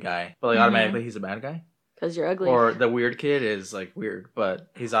the ugly guy. But, like, automatically he's a bad guy? Because you're ugly. Or the weird kid is, like, weird, but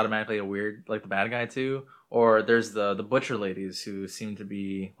he's automatically a weird, like, the bad guy, too. Or there's the butcher ladies who seem to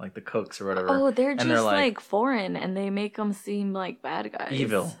be, like, the cooks or whatever. Oh, they're just, like, foreign, and they make them seem like bad guys.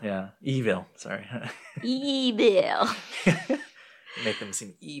 Evil, yeah. Evil, sorry. Evil. Make them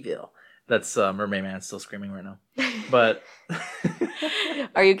seem evil. That's Mermaid Man still screaming right now. But...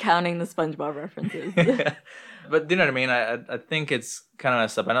 Are you counting the SpongeBob references? But do you know what I mean? I think it's kind of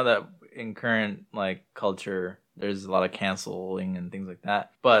messed up. I know that in current like culture, there's a lot of canceling and things like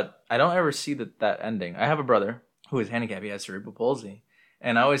that. But I don't ever see that ending. I have a brother who is handicapped. He has cerebral palsy.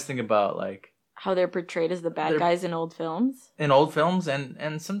 And I always think about like... how they're portrayed as the bad guys in old films? In old films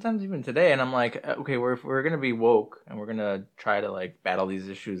and sometimes even today. And I'm like, okay, if we're going to be woke and we're going to try to like battle these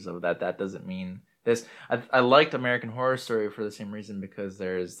issues of that doesn't mean... this. I liked American Horror Story for the same reason, because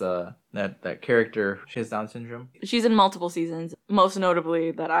there's that character. She has Down syndrome. She's in multiple seasons. Most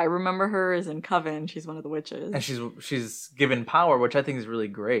notably, that I remember her is in Coven. She's one of the witches, and she's given power, which I think is really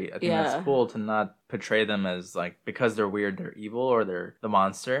great. I think that's cool to not portray them as like, because they're weird, they're evil or they're the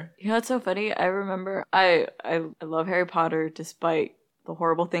monster. You know what's so funny? I remember I love Harry Potter despite the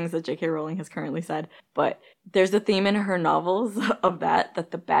horrible things that J.K. Rowling has currently said, but there's a theme in her novels of that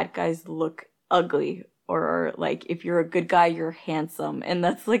the bad guys look ugly, or like if you're a good guy you're handsome, and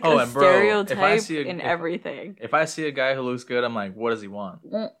that's like a stereotype in everything. If I see a guy who looks good, I'm like, what does he want?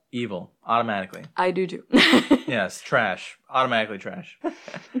 Evil, automatically. I do too. Yes, trash, automatically trash.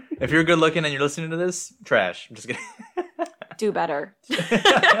 If you're good looking and you're listening to this, trash. I'm just kidding. Do better.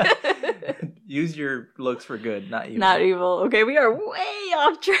 Use your looks for good, not evil. Not evil. Okay, we are way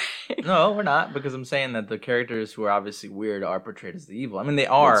off track. No, we're not, because I'm saying that the characters who are obviously weird are portrayed as the evil. I mean, they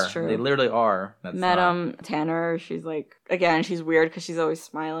are. That's true. They literally are. Madame Tanner, she's like, again, she's weird because she's always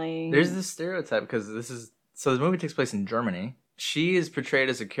smiling. There's this stereotype, because so the movie takes place in Germany. She is portrayed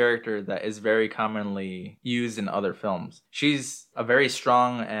as a character that is very commonly used in other films. She's a very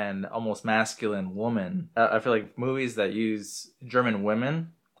strong and almost masculine woman. I feel like movies that use German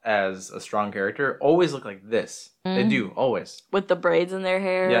women as a strong character always look like this. They do, always. With the braids in their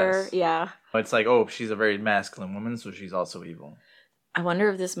hair. Yes. Yeah. It's like, oh, she's a very masculine woman, so she's also evil. I wonder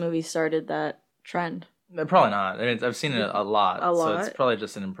if this movie started that trend. Probably not. I mean, I've seen it a lot. So it's probably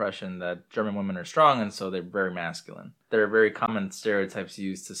just an impression that German women are strong, and so they're very masculine. There are very common stereotypes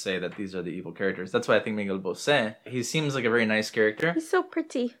used to say that these are the evil characters. That's why I think Miguel Bosé, he seems like a very nice character. He's so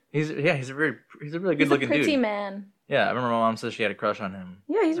pretty. He's a really good looking dude. He's a pretty man. Yeah, I remember my mom said she had a crush on him.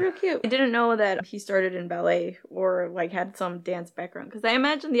 Yeah, he's real cute. I didn't know that he started in ballet or like had some dance background, because I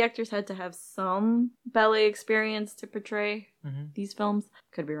imagine the actors had to have some ballet experience to portray these films.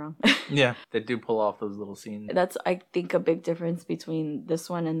 Could be wrong. Yeah, they do pull off those little scenes. That's, I think, a big difference between this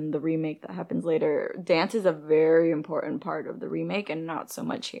one and the remake that happens later. Dance is a very important part of the remake, and not so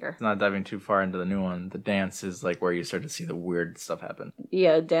much here. Not diving too far into the new one, the dance is like where you start to see the weird stuff happen.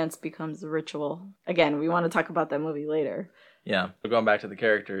 Yeah, dance becomes a ritual. Again, we want to talk about that movie later. Yeah, but going back to the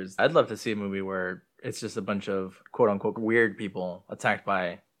characters, I'd love to see a movie where it's just a bunch of quote-unquote weird people attacked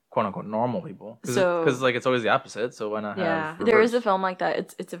by quote-unquote normal people. Because like it's always the opposite, so why not have reverse? There is a film like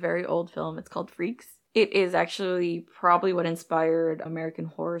that. It's a very old film. It's called Freaks. It is actually probably what inspired American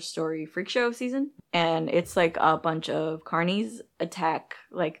Horror Story Freak Show season. And it's like a bunch of carnies attack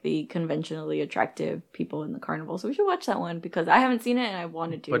like the conventionally attractive people in the carnival. So we should watch that one, because I haven't seen it and I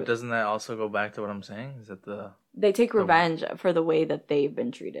wanted to. But doesn't that also go back to what I'm saying? Is that they take revenge for the way that they've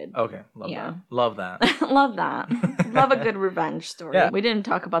been treated. Okay, love that. Love that. Love a good revenge story. Yeah. We didn't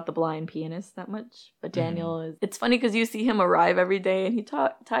talk about the blind pianist that much, but Daniel is... It's funny because you see him arrive every day and he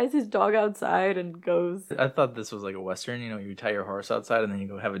ties his dog outside and goes... I thought this was like a Western, you tie your horse outside and then you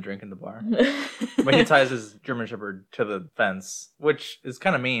go have a drink in the bar. But he ties his German Shepherd to the fence, which is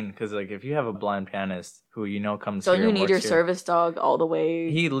kind of mean because, like, if you have a blind pianist who comes Don't here you and need your works here, service dog all the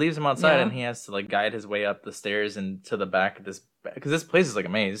way? he leaves him outside Yeah. and he has to like guide his way up the stairs and to the back of this, because this place is like a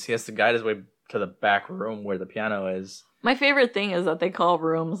maze. He has to guide his way to the back room where the piano is. My favorite thing is that they call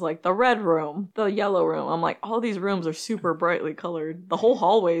rooms like the red room, the yellow room. I'm like, all these rooms are super brightly colored. The whole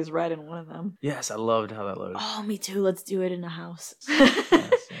hallway is red in one of them. Yes, I loved how that looked. Oh, me too. Let's do it in a house.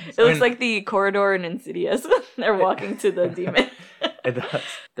 Yes. It looks like the corridor in Insidious. They're walking to the demon. It does.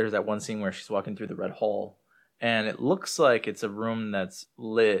 There's that one scene where she's walking through the red hall, and it looks like it's a room that's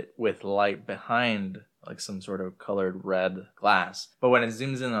lit with light behind, like some sort of colored red glass. But when it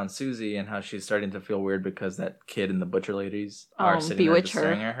zooms in on Susie and how she's starting to feel weird because that kid and the butcher ladies are sitting there bewitch just her.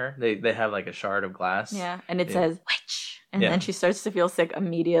 staring at her, they have like a shard of glass. Yeah, and it Yeah. says witch, and Yeah. then she starts to feel sick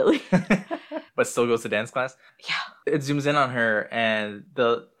immediately. But still goes to dance class. Yeah. It zooms in on her, and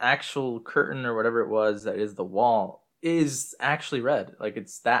the actual curtain or whatever it was that is the wall is actually red. Like,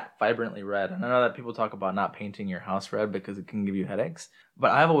 it's that vibrantly red. And I know that people talk about not painting your house red because it can give you headaches,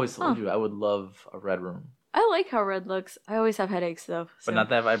 but I've always told you I would love a red room, I like how red looks. I always have headaches though. but not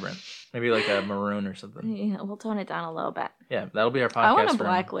that vibrant. Maybe like a maroon or something. Yeah, we'll tone it down a little bit. Yeah, that'll be our podcast. I want a room.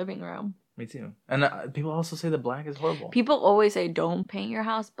 black living room. Me too. And people also say that black is horrible. People always say, don't paint your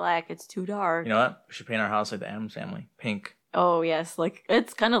house black. It's too dark. You know what? We should paint our house like the Addams Family, pink. Oh, yes. Like,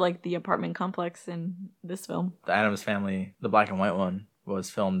 it's kind of like the apartment complex in this film. The Addams Family, the black and white one, was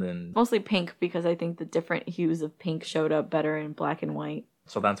filmed in. Mostly pink because I think the different hues of pink showed up better in black and white.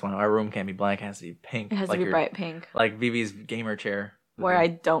 So that's why our room can't be black; it has to be pink. It has like to be bright pink. Like Vivi's gamer chair. Where I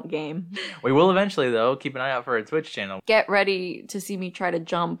don't game. We will eventually, though. Keep an eye out for a Twitch channel. Get ready to see me try to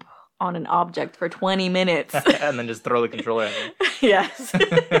jump on an object for 20 minutes. And then just throw the controller at me. Yes.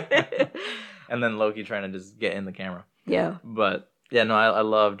 And then Loki trying to just get in the camera. Yeah. But yeah, no, I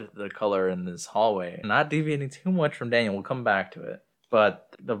loved the color in this hallway. Not deviating too much from Daniel. We'll come back to it.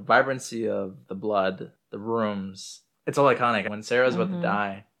 But the vibrancy of the blood, the rooms, it's all iconic. When Sarah's about to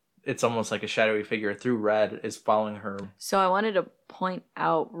die, it's almost like a shadowy figure through red is following her. So I wanted to point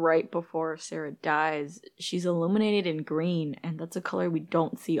out right before Sarah dies, she's illuminated in green, and that's a color we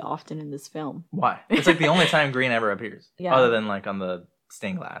don't see often in this film. Why? It's like the only time green ever appears. Yeah. Other than like on the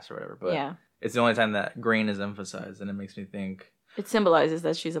stained glass or whatever. But Yeah. it's the only time that green is emphasized, and it makes me think, It symbolizes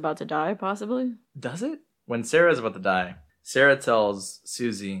that she's about to die, possibly. does it? When Sarah's about to die, Sarah tells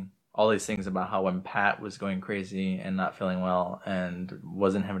Susie all these things about how when Pat was going crazy and not feeling well and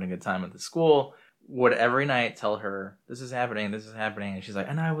wasn't having a good time at the school, would every night tell her, this is happening. And she's like,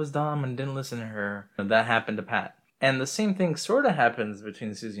 and I was dumb and didn't listen to her. And that happened to Pat. And the same thing sort of happens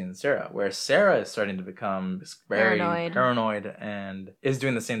between Susie and Sarah, where Sarah is starting to become very paranoid and is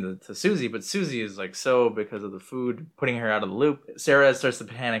doing the same to Susie. But Susie is like, so because of the food, putting her out of the loop, Sarah starts to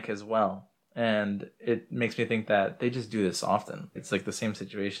panic as well. And it makes me think that they just do this often. It's like the same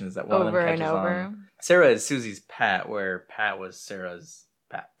situation as that one of them catches on. Sarah is Susie's Pat, where Pat was Sarah's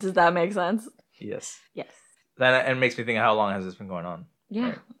Pat. Does that make sense? Yes. Yes. That and it makes me think of how long has this been going on?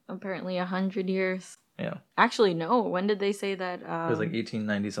 Yeah. Right. Apparently 100 years. Yeah. Actually, no. When did they say that? It was like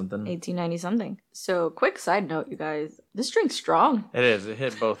 1890 something. 1890 something. So, quick side note, you guys. This drink's strong. It is. It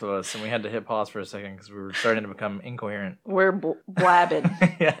hit both of us, and we had to hit pause for a second because we were starting to become incoherent. We're blabbing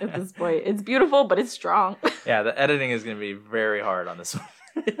Yeah. at this point. It's beautiful, but it's strong. Yeah, the editing is going to be very hard on this one.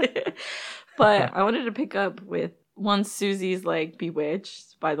 But I wanted to pick up with once Susie's like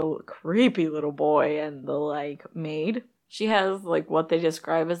bewitched by the creepy little boy and the like maid. She has like what they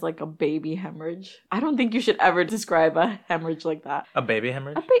describe as like a baby hemorrhage. I don't think you should ever describe a hemorrhage like that. A baby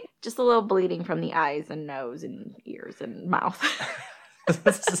hemorrhage? Just a little bleeding from the eyes and nose and ears and mouth.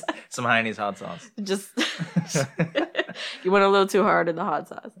 Some Heine's hot sauce. Just you went a little too hard in the hot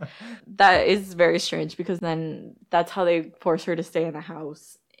sauce. That is very strange because then that's how they force her to stay in the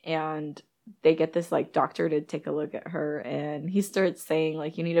house, and they get this like doctor to take a look at her, and he starts saying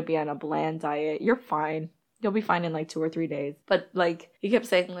like, you need to be on a bland diet. You're fine. You'll be fine in like 2 or 3 days. But like he kept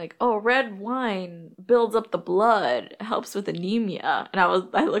saying like, oh, red wine builds up the blood, helps with anemia. And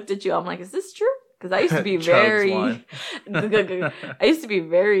I looked at you, I'm like, is this true? Because I used to be I used to be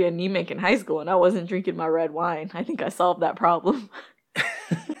very anemic in high school, and I wasn't drinking my red wine. I think I solved that problem.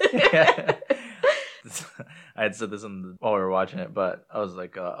 Yeah. I had said this while we were watching it, but I was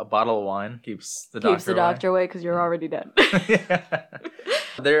like, a bottle of wine keeps the doctor away because you're already dead. Yeah.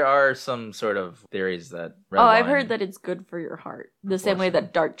 There are some sort of theories that I've heard that it's good for your heart. The same way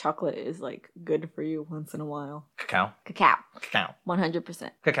that dark chocolate is like good for you once in a while. Cacao.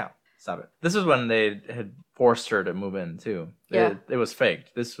 100%. Cacao. Stop it. This is when they had forced her to move in too. Yeah. It was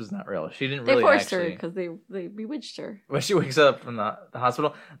faked. This was not real. She didn't really They forced her because they bewitched her. When she wakes up from the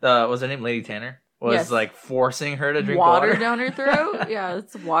hospital, was her name Lady Tanner? was Yes. like forcing her to drink water water down her throat. Yeah,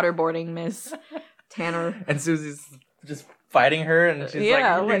 it's waterboarding, Miss Tanner. and Susie's just fighting her, and she's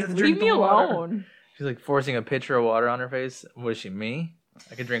Yeah, like, "You need to leave drink me the water." alone. She's like forcing a pitcher of water on her face. Was she me?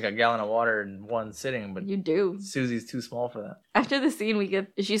 I could drink a gallon of water in one sitting, but You do. Susie's too small for that. After the scene, we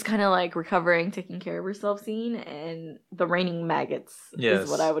get she's kind of like recovering, taking care of herself scene, and the raining maggots Yes. is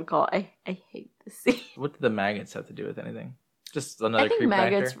what I would call. I hate this scene. What do the maggots have to do with anything? Just another I think creep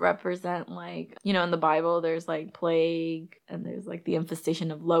maggots factor? represent like in the Bible there's like plague and there's like the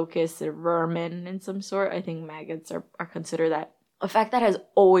infestation of locusts or vermin in some sort. I think maggots are considered that. A fact that has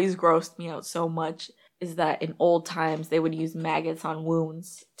always grossed me out so much is that in old times they would use maggots on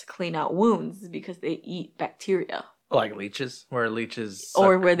wounds to clean out wounds because they eat bacteria. Like leeches, where leeches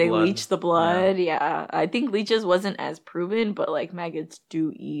Or suck where they blood. leech the blood. Yeah. I think leeches wasn't as proven, but like maggots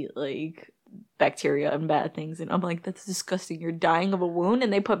do eat like bacteria and bad things. And I'm like, that's disgusting. You're dying of a wound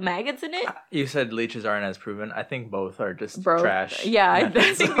and they put maggots in it? You said leeches aren't as proven. I think both are just Bro, trash. yeah, I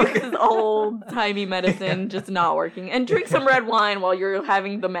methods. think this is old timey medicine just not working. And drink some red wine while you're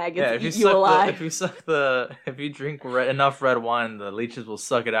having the maggots eat you alive if you drink enough red wine, the leeches will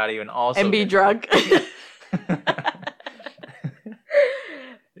suck it out of you and also and be get- drunk.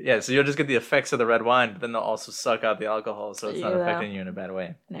 Yeah, so you'll just get the effects of the red wine, but then they'll also suck out the alcohol, so it's not Yeah. affecting you in a bad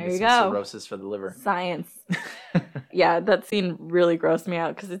way. There get you some go. Cirrhosis for the liver. Science. Yeah, that scene really grossed me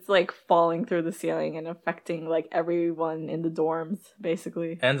out because it's like falling through the ceiling and affecting like everyone in the dorms,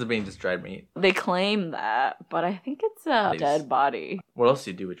 basically. Ends up being just dried meat. They claim that, but I think it's a Bodies. dead body. What else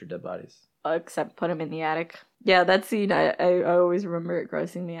do you do with your dead bodies? Except put him in the attic. Yeah, that scene, I always remember it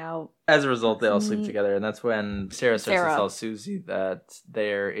grossing me out. As a result, they all sleep Mm. together, and that's when Sarah starts Sarah. to tell Susie that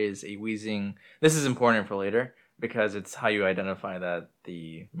there is a wheezing. This is important for later because it's how you identify that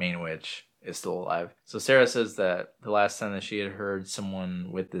the main witch is still alive. So Sarah says that the last time that she had heard someone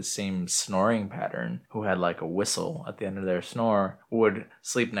with this same snoring pattern who had like a whistle at the end of their snore would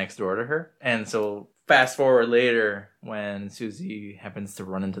sleep next door to her. And so fast forward later, when Susie happens to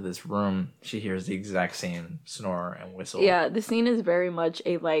run into this room, she hears the exact same snore and whistle. Yeah, the scene is very much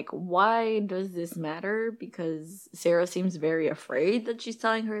a like, why does this matter? Because Sarah seems very afraid that she's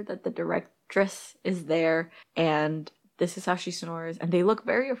telling her that the directress is there and this is how she snores. And they look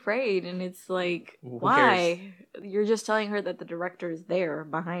very afraid. And it's like, Who why? You're just telling her that the director is there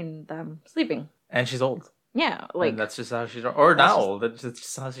behind them sleeping. And she's old. Yeah, like, And that's just how she snores. Or That's not just- old. That's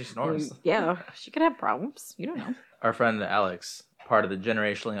just how she snores. yeah, she could have problems. You don't know. Our friend Alex, part of the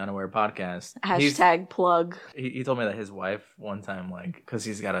Generationally Unaware podcast, Hashtag plug. he told me that his wife one time, like, because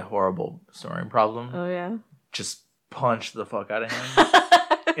he's got a horrible snoring problem, Oh, yeah. just punched the fuck out of him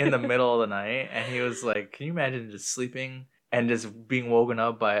in the middle of the night. And he was like, can you imagine just sleeping and just being woken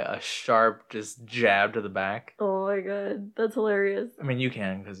up by a sharp just jab to the back? Oh my god, that's hilarious. I mean, you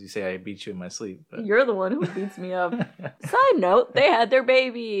can because you say I beat you in my sleep. But... You're the one who beats me up. Side note, they had their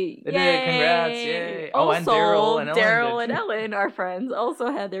baby. They did, congrats, yay. Oh, and Also, Daryl and Ellen Daryl did and too. Ellen, our friends, also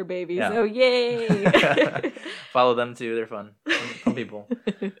had their baby. Yeah. So yay! Follow them too. They're fun. Fun people.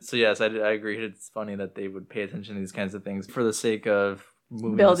 So yes, I agree. It's funny that they would pay attention to these kinds of things for the sake of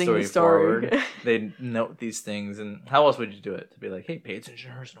moving Building the the story story. forward. They note these things, and how else would you do it? To be like, hey, pay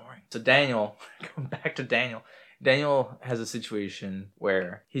attention to her snoring. So Daniel, going back to Daniel. Daniel has a situation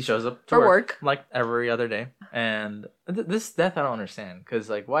where he shows up to For work. like every other day, and this death I don't understand because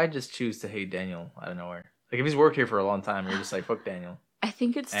like why just choose to hate Daniel out of nowhere? Like if he's worked here for a long time, you're just like fuck Daniel I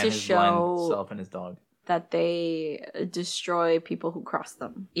think it's and to his blind show self and his dog. that they destroy people who cross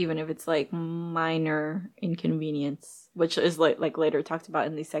them, even if it's like minor inconvenience, which is like later talked about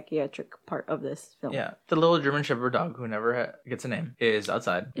in the psychiatric part of this film. Yeah, the little German Shepherd dog who never gets a name is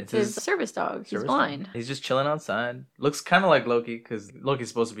outside. It's his service dog. He's service blind. dog. He's just chilling outside. Looks kind of like Loki because Loki's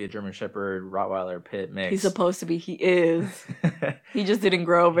supposed to be a German Shepherd Rottweiler pit mix. He's supposed to be. He is. He just didn't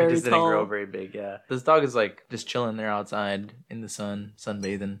grow very he just tall. didn't grow very big. Yeah, this dog is like just chilling there outside in the sun,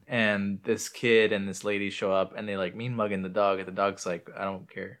 sunbathing, and this kid and this lady show up and they like mean mugging the dog, and the dog's like, I don't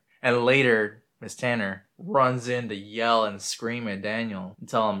care. And later, Miss Tanner runs in to yell and scream at Daniel and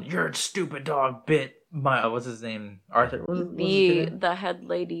tell him, "Your stupid dog bit my what's his name? Arthur. What's his name? The head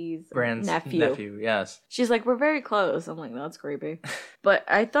lady's Brand's nephew. Yes. She's like, we're very close. I'm like, that's creepy. But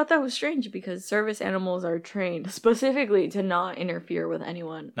I thought that was strange because service animals are trained specifically to not interfere with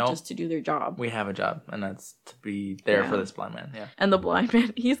anyone, No. just to do their job. We have a job, and that's to be there for Yeah. this blind man. Yeah. And the blind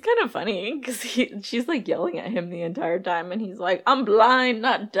man, he's kind of funny because she's like yelling at him the entire time, and he's like, "I'm blind,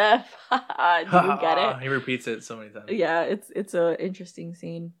 not deaf." Do you get it? He repeats it so many times. Yeah, it's a interesting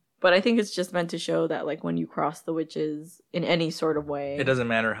scene. But I think it's just meant to show that, like, when you cross the witches in any sort of way, It doesn't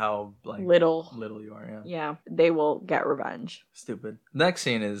matter how like little you are. Yeah. yeah, they will get revenge. Stupid. Next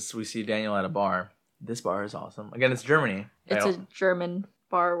scene is we see Daniel at a bar. This bar is awesome. Again, it's Germany. It's a German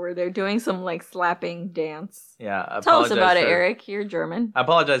bar where they're doing some, like, slapping dance. Yeah. I Tell us apologize about it, for- Eric. You're German. I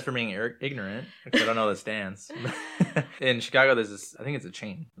apologize for being ignorant because I don't know this dance. In Chicago, there's this, I think it's a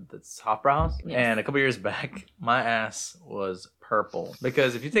chain. It's Hofbrauhaus. Yes. And a couple years back, my ass was purple.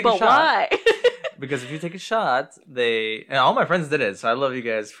 Because if you take a But shot. why? Because if you take a shot, and all my friends did it. So I love you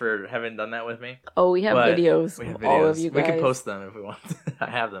guys for having done that with me. Oh, we have But videos We have of videos. all of you guys. We can post them if we want. I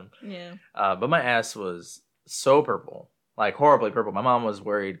have them. Yeah. But my ass was so purple. Like horribly purple. My mom was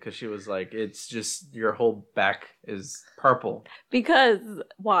worried because she was like, it's just your whole back is purple. Because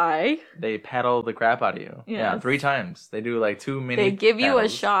why? They paddle the crap out of you. Yeah, Yes. 3 times. They do like 2 mini They give you a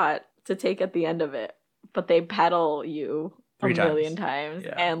paddles. shot to take at the end of it, but they paddle you 3 a times. million times.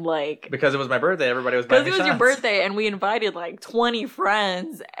 Yeah. And, like, Because it was my birthday, everybody was buying because me it was your shots. birthday and we invited like 20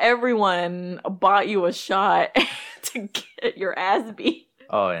 friends, everyone bought you a shot to get your ass beat.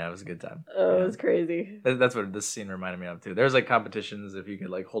 Oh yeah, it was a good time. Oh, Yeah. it was crazy. That's what this scene reminded me of too. There's like competitions if you could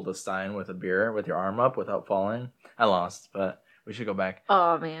like hold a stein with a beer with your arm up without falling. I lost, but we should go back.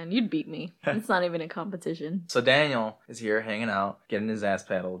 Oh man, you'd beat me. It's not even a competition. So Daniel is here hanging out, getting his ass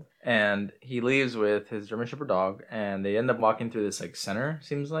paddled, and he leaves with his German Shepherd dog, and they end up walking through this like center.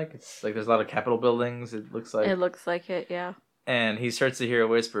 Seems like it's like there's a lot of Capitol buildings. It looks like, It looks like it, yeah. and he starts to hear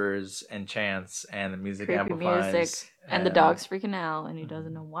whispers and chants, and the music Creepy amplifies. music. And the dog's freaking out and he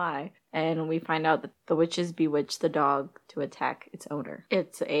doesn't know why. And we find out that the witches bewitch the dog to attack its owner.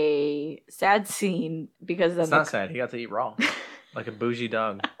 It's a sad scene because then It's not sad. He got to eat raw, like a bougie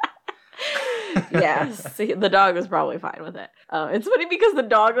dog. Yes, the dog was probably fine with it. It's funny because the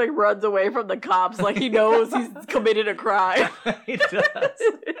dog like runs away from the cops like he knows he's committed a crime. He does.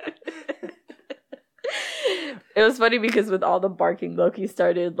 It was funny because with all the barking, Loki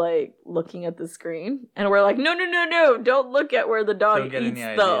started like looking at the screen, and we're like, no, don't look at where the dog Don't get eats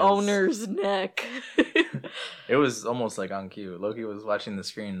any the ideas. owner's neck. It was almost like on cue. Loki was watching the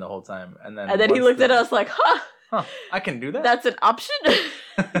screen the whole time, and then And then he once looked at us like, huh, I can do that. that's an option.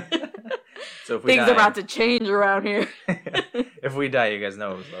 So if we Things die, are about to change around here. if we die, you guys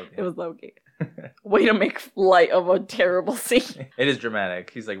know it was Loki. It was Loki. Way to make light of a terrible scene. It is dramatic.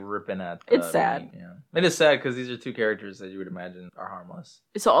 He's like ripping at. It's sad. meat, yeah, it is sad because these are 2 characters that you would imagine are harmless.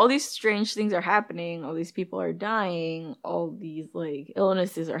 So all these strange things are happening. All these people are dying. All these like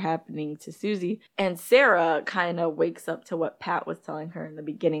illnesses are happening to Susie. And Sarah kind of wakes up to what Pat was telling her in the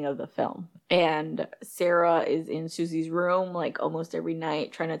beginning of the film. And Sarah is in Susie's room like almost every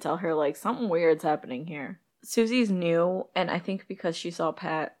night trying to tell her like something weird's happening here. Susie's new, and I think because she saw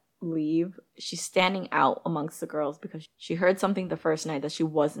Pat leave, she's standing out amongst the girls because she heard something the first night that she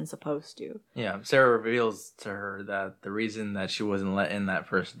wasn't supposed to. Yeah, Sarah reveals to her that the reason that she wasn't let in that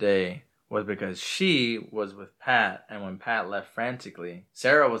first day was because she was with Pat, and when Pat left frantically,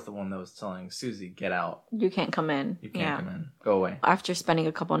 Sarah was the one that was telling Susie, "Get out. You can't come in. You can't come in. Go away." After spending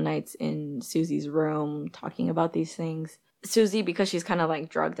a couple nights in Susie's room talking about these things, Susie, because she's kind of like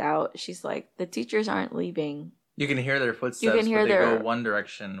drugged out, she's like, the teachers aren't leaving. You can hear their footsteps, can hear but they their- go one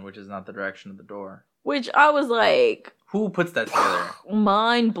direction, which is not the direction of the door. Which I was like, Who puts that together?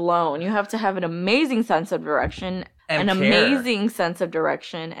 mind blown. You have to have an amazing sense of direction, And an care. amazing sense of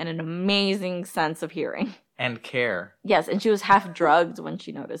direction, and an amazing sense of hearing. And care. Yes, and she was half drugged when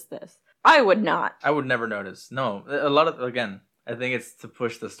she noticed this. I would not. I would never notice. No, a lot of, again, I think it's to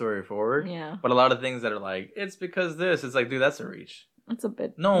push the story forward. Yeah, But a lot of things that are like, it's because this, it's like, dude, that's a reach. it's a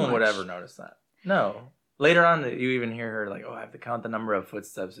bit. No one would much. ever notice that. No. Later on, you even hear her like, "Oh, I have to count the number of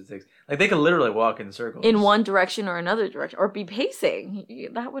footsteps it takes." Like they could literally walk in circles in one direction or another direction, or be pacing.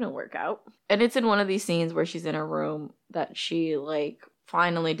 That wouldn't work out. And it's in one of these scenes where she's in a room that she like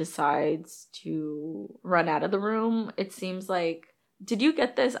finally decides to run out of the room. It seems like, did you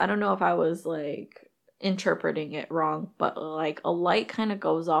get this? I don't know if I was like interpreting it wrong, but like a light kind of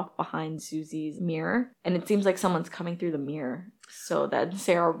goes off behind Susie's mirror, and it seems like someone's coming through the mirror. So then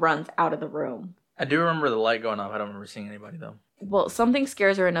Sarah runs out of the room. I do remember the light going off. I don't remember seeing anybody though. Well, something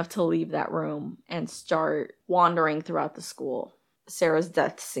scares her enough to leave that room and start wandering throughout the school. Sarah's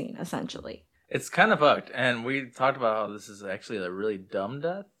death scene, essentially. It's kind of fucked, and we talked about how this is actually a really dumb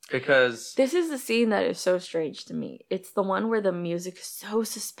death because This is the scene that is so strange to me. It's the one where the music is so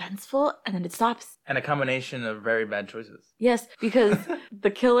suspenseful and then it stops. and a combination of very bad choices. Yes, because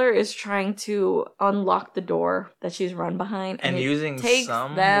the killer is trying to unlock the door that she's run behind, And it using takes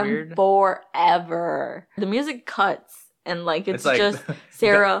some them weird- forever. The music cuts, and like it's like just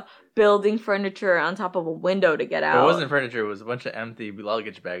Sarah building furniture on top of a window to get out. It wasn't furniture. It was a bunch of empty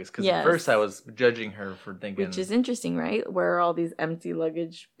luggage bags. Because at first I was judging her for thinking... Which is interesting, right? Where are all these empty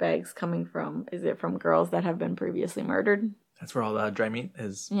luggage bags coming from? Is it from girls that have been previously murdered? That's where all the dry meat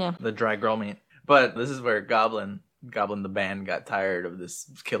is. Yeah. The dry girl meat. But this is where Goblin the band got tired of this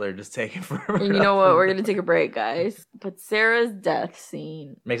killer just taking forever. And you know what? We're going to take a break, guys. But Sarah's death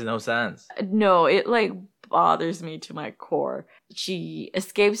scene... Makes no sense. No, it bothers me to my core. She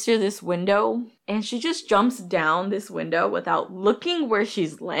escapes through this window and she just jumps down this window without looking where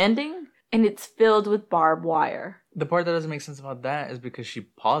she's landing, and it's filled with barbed wire. The part that doesn't make sense about that is because she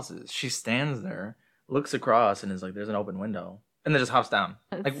pauses. She stands there, looks across, and is like, there's an open window. And then just hops down.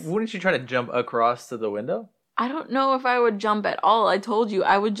 Wouldn't you try to jump across to the window? I don't know if I would jump at all. I told you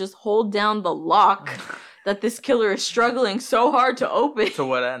I would just hold down the lock that this killer is struggling so hard to open. To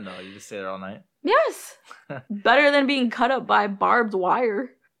what end, though? You just stay there all night? Yes. Better than being cut up by barbed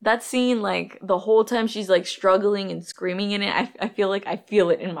wire. That scene, the whole time she's, struggling and screaming in it, I feel like I feel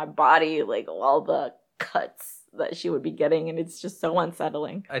it in my body, all the cuts that she would be getting, and it's just so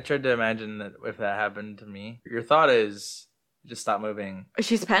unsettling. I tried to imagine that if that happened to me. Your thought is... just stop moving.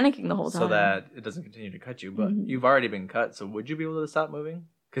 She's panicking the whole time. So that it doesn't continue to cut you. But you've already been cut, so would you be able to stop moving?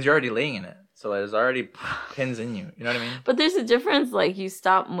 Because you're already laying in it. So there's already pins in you. You know what I mean? But there's a difference, you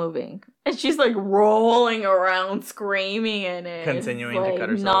stop moving. And she's, rolling around, screaming in it. Continuing to cut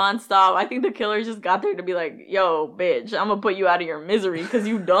herself. Nonstop. I think the killer just got there to be like, yo, bitch, I'm gonna put you out of your misery because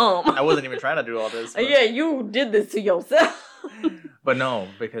you dumb. I wasn't even trying to do all this. But... yeah, you did this to yourself. But no,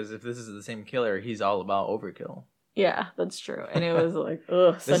 because if this is the same killer, he's all about overkill. Yeah, that's true. And it was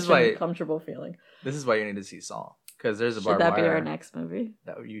such an uncomfortable feeling. This is why you need to see Saw. Because there's a barbed wire. Should that be our next movie?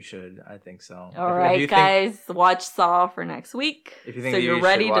 That you should. I think so. All right, guys. Watch Saw for next week. If you think so you're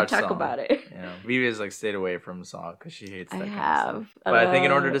ready to talk Saw. About it. Yeah. Vivi's stayed away from Saw because she hates that kind of stuff. But I think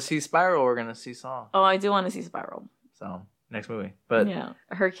in order to see Spiral, we're going to see Saw. Oh, I do want to see Spiral. So, next movie. But yeah.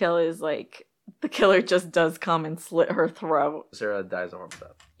 Her kill is the killer just does come and slit her throat. Sarah dies a horrible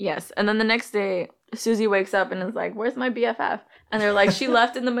death. Yes. And then the next day, Susie wakes up and is like, where's my BFF? And they're like, she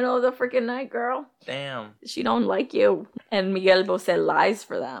left in the middle of the freaking night, girl. Damn. She don't like you. And Miguel Bosé lies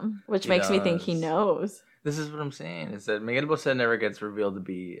for them, which makes me think he knows. This is what I'm saying. Is that Miguel Bosé never gets revealed to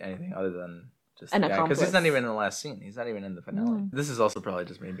be anything other than just an the guy. accomplice. Because he's not even in the last scene. He's not even in the finale. This is also probably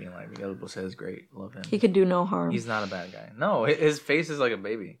just me being like, Miguel Bosé is great. Love him. He could do no harm. He's not a bad guy. No, his face is like a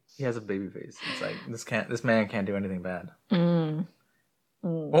baby. He has a baby face. It's like, this man can't do anything bad.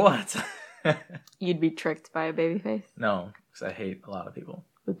 What? You'd be tricked by a baby face? No, because I hate a lot of people.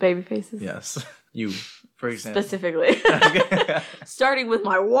 With baby faces? Yes. You, for example. Specifically. Starting with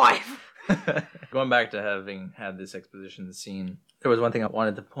my wife. Going back to having had this exposition scene, there was one thing I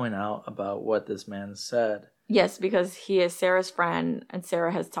wanted to point out about what this man said. Yes, because he is Sarah's friend, and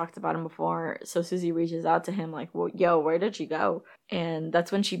Sarah has talked about him before. So Susie reaches out to him like, well, yo, where did she go? And that's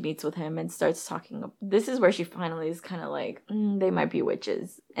when she meets with him and starts talking. This is where she finally is kind of like, they might be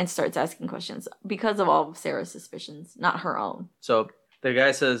witches, and starts asking questions because of all of Sarah's suspicions, not her own. So the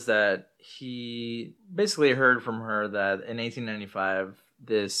guy says that he basically heard from her that in 1895,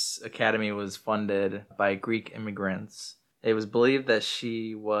 this academy was funded by Greek immigrants. It was believed that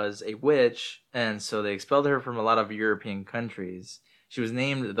she was a witch, and so they expelled her from a lot of European countries. She was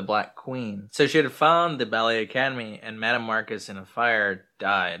named the Black Queen. So she had found the ballet academy, and Madame Marcus in a fire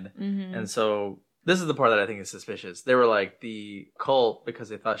died. Mm-hmm. And so this is the part that I think is suspicious. They were like the cult because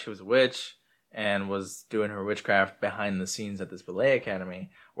they thought she was a witch and was doing her witchcraft behind the scenes at this ballet academy.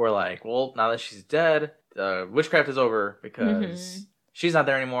 We're like, well, now that she's dead, witchcraft is over because she's not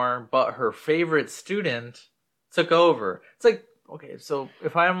there anymore, but her favorite student took over. It's like, okay, so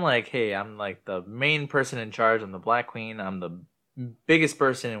if I'm like, hey, I'm like the main person in charge, I'm the Black Queen, I'm the biggest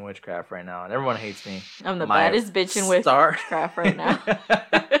person in witchcraft right now, and everyone hates me. I'm the baddest bitch in witchcraft right now.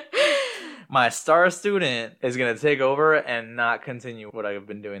 My star student is going to take over and not continue what I've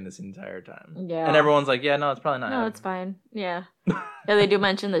been doing this entire time. Yeah. And everyone's like, yeah, no, it's probably not. No, it's fine. Yeah. Yeah, they do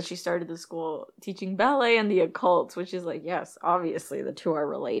mention that she started the school teaching ballet and the occult, which is like, yes, obviously the two are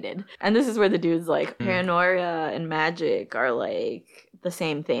related. And this is where the dude's like, paranoia and magic are like the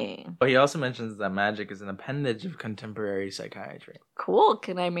same thing. But he also mentions that magic is an appendage of contemporary psychiatry. Cool.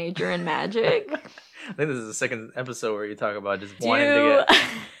 Can I major in magic? I think this is the second episode where you talk about just wanting to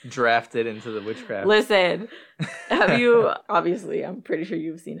get drafted into the witchcraft. Listen, have you, obviously, I'm pretty sure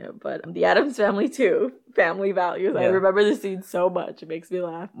you've seen it, but The Addams Family 2, Family Values. Yeah. I remember the scene so much. It makes me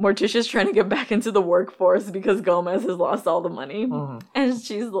laugh. Morticia's trying to get back into the workforce because Gomez has lost all the money. Mm-hmm. And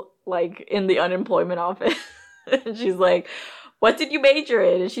she's like in the unemployment office. And she's like, what did you major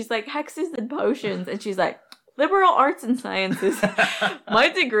in? And she's like, hexes and potions. And she's like, Liberal arts and sciences. My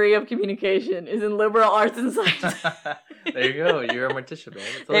degree of communication is in liberal arts and science. There you go. You're a Morticia, man.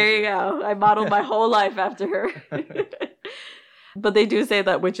 There you go. I modeled my whole life after her. But they do say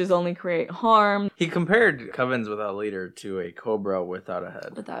that witches only create harm. He compared covens without a leader to a cobra without a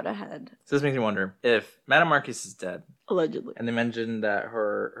head. Without a head. So this makes me wonder, if Madame Marquise is dead, Allegedly. and they mentioned that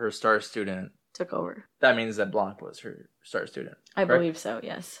her star student Took over. that means that Blanc was her star student. I correct? believe so,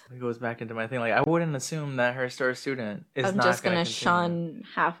 yes. It goes back into my thing. Like, I wouldn't assume that her star student is I'm not just going gonna to shun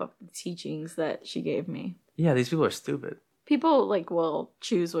half of the teachings that she gave me. Yeah, these people are stupid. People, will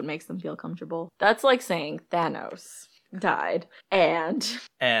choose what makes them feel comfortable. That's like saying Thanos died, and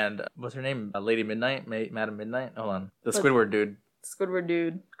What's her name? Lady Midnight? Madam Midnight? Hold on. The What? Squidward dude. Squidward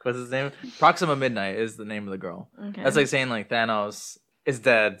dude. What's his name? Proxima Midnight is the name of the girl. Okay. That's like saying, like, Thanos is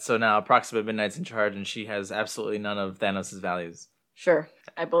dead, so now Proxima Midnight's in charge, and she has absolutely none of Thanos' values. Sure,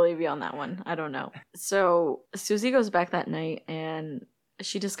 I believe you on that one. I don't know. So Susie goes back that night, and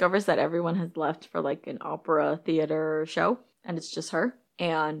she discovers that everyone has left for like an opera theater show, and it's just her.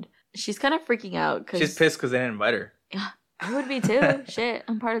 And she's kind of freaking out because She's pissed because they didn't invite her. Yeah, I would be too. Shit,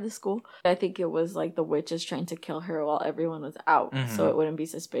 I'm part of the school. I think it was like the witches trying to kill her while everyone was out, so it wouldn't be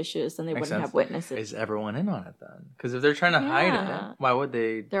suspicious and they Makes wouldn't sense. have witnesses. Is everyone in on it then? Because if they're trying to hide Yeah. it, why would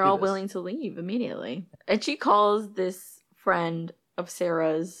they? They're all willing to leave immediately. And she calls this friend of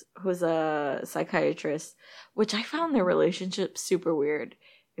Sarah's, who's a psychiatrist, which I found their relationship super weird.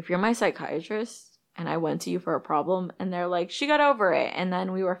 If you're my psychiatrist and I went to you for a problem and they're like, she got over it, and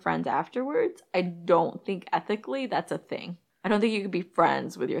then we were friends afterwards, I don't think ethically that's a thing. I don't think you could be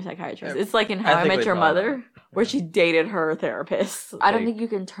friends with your psychiatrist. It's like in How I Met Ethically Your probably. Mother, where she dated her therapist. I don't Like- think you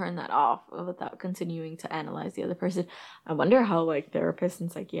can turn that off without continuing to analyze the other person. I wonder how like therapists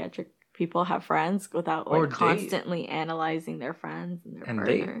and psychiatric people have friends without Or like date. constantly analyzing their friends and their And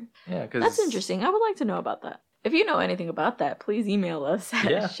partner. Yeah, because That's interesting. I would like to know about that. If you know anything about that, please email us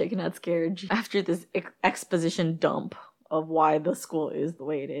at Yeah. Shaken Not Scared after this exposition dump of why the school is the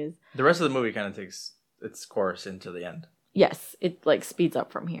way it is. The rest of the movie kind of takes its course into the end. Yes, it like speeds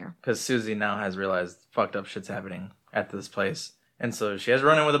up from here. Because Susie now has realized fucked up shit's happening at this place. And so she has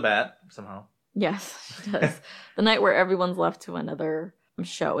run in with a bat, somehow. Yes, she does. The night where everyone's left to another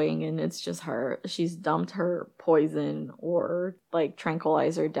showing and it's just her. She's dumped her poison or like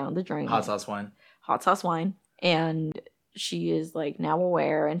tranquilizer down the drain. Hot sauce wine. Hot sauce wine. And she is like now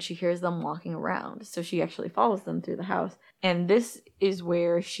aware and she hears them walking around. So she actually follows them through the house. And this is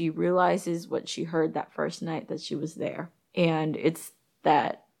where she realizes what she heard that first night that she was there. And it's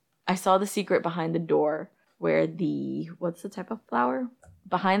that I saw the secret behind the door where what's the type of flower?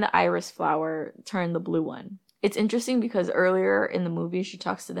 Behind the iris flower turned the blue one. It's interesting because earlier in the movie she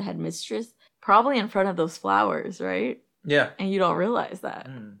talks to the headmistress, probably in front of those flowers, right? Yeah. And you don't realize that.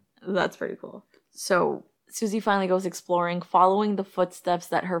 Mm. That's pretty cool. So Susie finally goes exploring, following the footsteps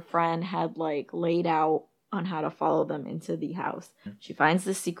that her friend had like laid out on how to follow them into the house. She finds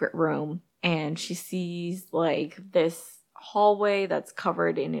the secret room and she sees like this hallway that's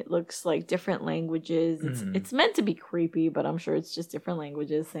covered in, it looks like different languages. It's meant to be creepy, but I'm sure it's just different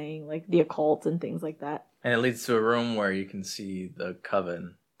languages saying like the occult and things like that. And it leads to a room where you can see the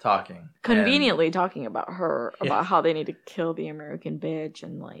coven talking. Conveniently talking about her, Yeah. about how they need to kill the American bitch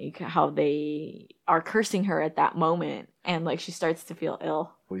and like how they are cursing her at that moment. And like she starts to feel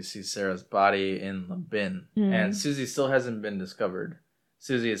ill. We see Sarah's body in the bin. And Susie still hasn't been discovered.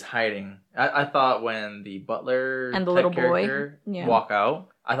 Susie is hiding. I thought when the butler And the type little boy, character yeah. walk out,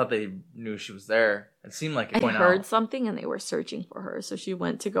 I thought they knew she was there. It seemed like it I went heard out. something and they were searching for her. So she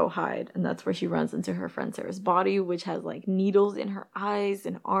went to go hide. And that's where she runs into her friend Sarah's body, which has like needles in her eyes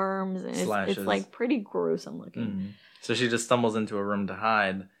and arms. And it's Slashes. like pretty gruesome looking. Mhm. So she just stumbles into a room to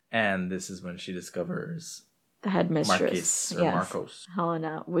hide. And this is when she discovers The headmistress. Marquise or Yes. Marcos.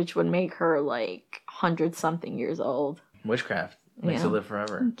 Helena, which would make her like 100-something years old. Witchcraft. Makes Yeah. you live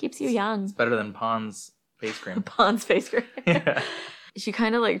forever. Keeps you young. It's better than Pond's face cream. Pond's face cream. Yeah. She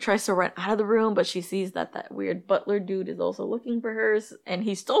kind of like tries to run out of the room, but she sees that weird butler dude is also looking for hers, and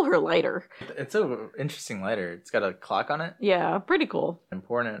he stole her lighter. It's an interesting lighter. It's got a clock on it. Yeah, pretty cool.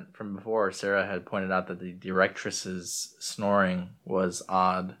 Important from before, Sarah had pointed out that the directress's snoring was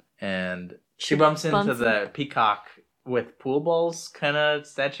odd, and she bumps into the peacock with pool balls kind of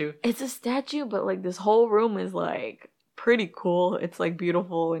statue. It's a statue, but like this whole room is like pretty cool. It's like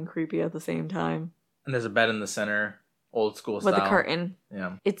beautiful and creepy at the same time. And there's a bed in the center, old school With style. a curtain.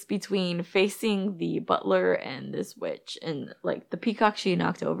 Yeah. It's between facing the butler and this witch. And like the peacock she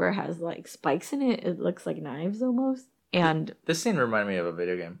knocked over has like spikes in it. It looks like knives almost. And This scene reminded me of a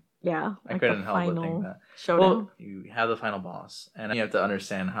video game. yeah, I like couldn't the help but final think that. showdown. Well, you have the final boss, and you have to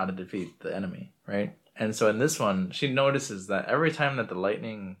understand how to defeat the enemy, right? And so in this one, she notices that every time that the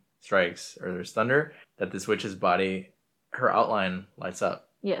lightning strikes or there's thunder, that this witch's body, her outline lights up.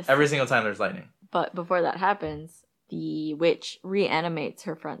 Yes. Every single time there's lightning. But before that happens, the witch reanimates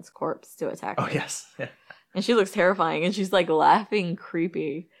her friend's corpse to attack her. Oh, yes. Yeah. And she looks terrifying, and she's like laughing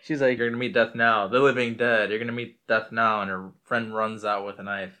creepy. She's like, you're going to meet death now. The living dead. You're going to meet death now. And her friend runs out with a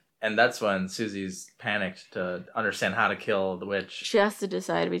knife. And that's when Susie's panicked to understand how to kill the witch. She has to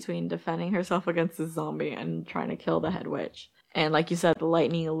decide between defending herself against the zombie and trying to kill the head witch. And like you said, the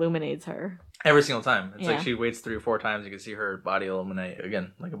lightning illuminates her. Every single time. It's Yeah. like she waits 3 or 4 times. You can see her body illuminate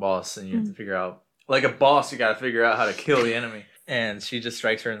again, like a boss. And you have to figure out, like a boss, you got to figure out how to kill the enemy. And she just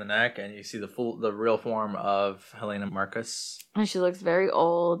strikes her in the neck. And you see the real form of Helena Marcos. And she looks very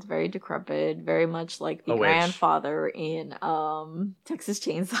old, very decrepit, very much like the A witch. grandfather in Texas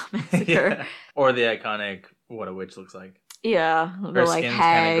Chainsaw Massacre. Yeah. Or the iconic What a Witch Looks Like. Yeah, the Her like skin's kinda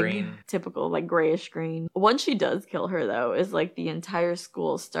hag, green. typical like grayish green. Once she does kill her, though, is like the entire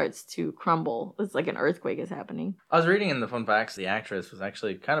school starts to crumble. It's like an earthquake is happening. I was reading in the fun facts, the actress was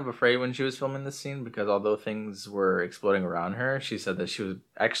actually kind of afraid when she was filming this scene because although things were exploding around her, she said that she was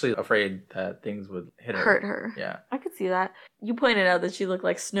actually afraid that things would hit her. Hurt her. Yeah. I could see that. You pointed out that she looked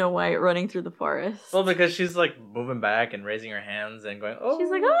like Snow White running through the forest. Well, because she's like moving back and raising her hands and going, oh. She's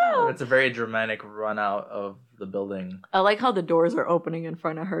like, oh. It's a very dramatic run out of the building. I like how the doors are opening in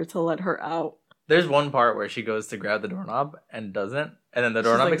front of her to let her out. There's one part where she goes to grab the doorknob and doesn't, and then the She's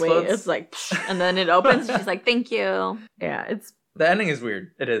doorknob like, explodes. wait, it's like, psh, and then it opens. And she's like, thank you. Yeah, it's. The ending is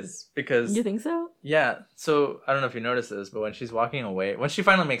weird. It is. Because You think so? yeah, so I don't know if you noticed this, but when she's walking away, when she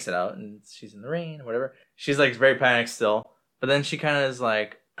finally makes it out and she's in the rain or whatever, she's like very panicked still. But then she kind of is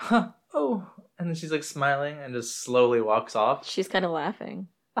like, huh, oh. And then she's like smiling and just slowly walks off. She's kind of laughing.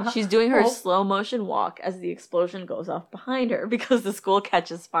 She's doing her Oh. slow motion walk as the explosion goes off behind her because the school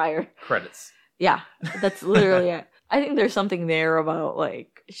catches fire. Credits. Yeah, that's literally it. I think there's something there about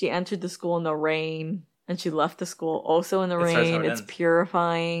like she entered the school in the rain and she left the school also in the It starts how rain. it It's ends.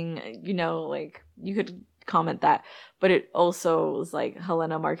 purifying, you know, like you could comment that. But it also was like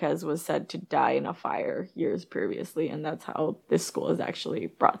Helena Marquez was said to die in a fire years previously, and that's how this school is actually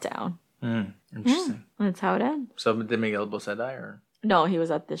brought down. Interesting. And that's how it ends. So did Miguel Bosé die or? No, he was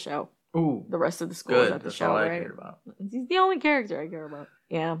at the show. Ooh, The rest of the school was good. at the That's show, all I right? cared about. He's the only character I care about.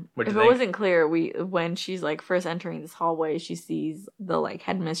 Yeah. What'd If you it think? wasn't clear, when she's like first entering this hallway, she sees the like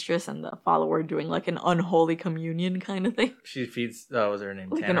headmistress and the follower doing like an unholy communion kind of thing. She feeds, what was her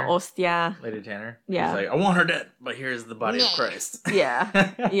name? Like Tanner? an ostia. Lady Tanner? Yeah. She's like, I want her dead, but here's the body of Christ.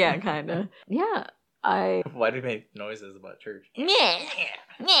 Yeah. Yeah, kind of. Yeah. Why do you make noises about church? Yeah.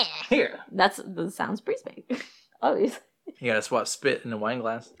 Here. That sounds priest make. Obviously. You gotta swap spit in a wine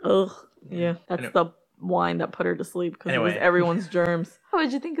glass. Ugh. Yeah. That's Anyway. the wine that put her to sleep because it was Anyway. everyone's germs. How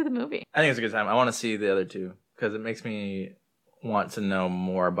did you think of the movie? I think it's a good time. I want to see the other two because it makes me want to know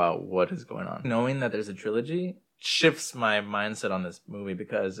more about what is going on. Knowing that there's a trilogy shifts my mindset on this movie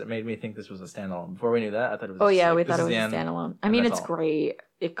because it made me think this was a standalone. Before we knew that, I thought it was. Oh, yeah, like, we this thought it is was the a end, standalone. I and mean, that's it's all. great.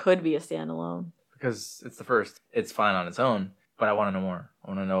 It could be a standalone. because it's the first. It's fine on its own, but I want to know more. I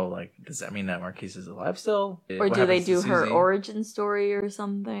want to know, like, does that mean that Marquise is alive still? Or What do they happens to do her Susie? origin story or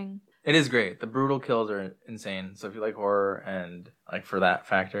something? It is great. The brutal kills are insane. So if you like horror and like for that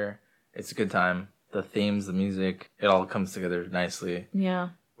factor, it's a good time. The themes, the music, it all comes together nicely. Yeah.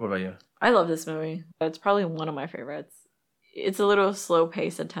 What about you? I love this movie. It's probably one of my favorites. It's a little slow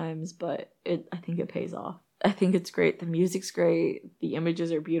pace at times, but I think it pays off. I think it's great. The music's great. The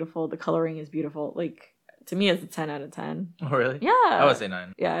images are beautiful. The coloring is beautiful. Like, to me, it's a 10 out of 10. Oh, really? Yeah. I would say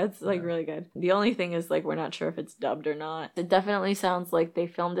 9. Yeah, it's like Yeah. really good. The only thing is like we're not sure if it's dubbed or not. It definitely sounds like they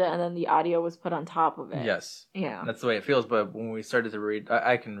filmed it and then the audio was put on top of it. Yes. Yeah. That's the way it feels. But when we started to read,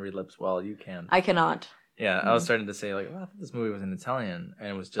 I can read lips well. You can. I cannot. Yeah, I was starting to say, like, oh, I thought this movie was in Italian. And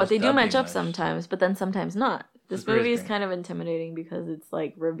it was just. But they do dubbed match up English. sometimes, but then sometimes not. This It's very movie is strange. kind of intimidating because it's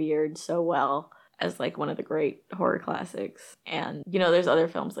like revered so well as like one of the great horror classics. And you know, there's other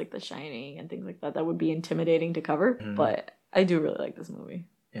films like The Shining and things like that that would be intimidating to cover, Mhm. but I do really like this movie.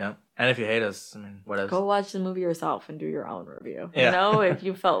 Yeah. And if you hate us, I mean, what else? Go watch the movie yourself and do your own review. Yeah. You know, if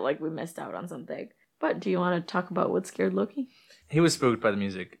you felt like we missed out on something. But do you want to talk about what scared Loki? He was spooked by the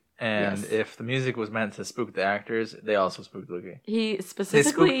music. And Yes. if the music was meant to spook the actors, they also spooked Loki. He They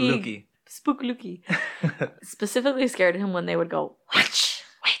specifically spooked Loki. Spook Loki. Specifically scared him when they would go witch,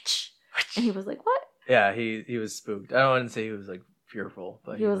 witch, and he was like, "What?" Yeah, he was spooked. I don't want to say he was like fearful,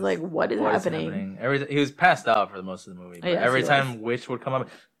 but He was like, "What is happening?" He was passed out for the most of the movie. But Yes, every he time was. witch would come up,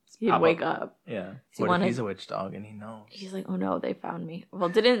 He'd pop wake up. Yeah. He What wanted- if he's a witch dog and he knows? He's like, "Oh no, they found me." Well,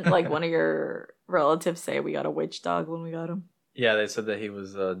 didn't like one of your relatives say we got a witch dog when we got him? Yeah, they said that he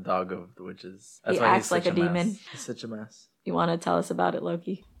was a dog of the witches. He acts like a demon. Mess. He's such a mess. You want to tell us about it,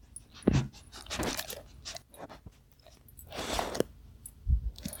 Loki?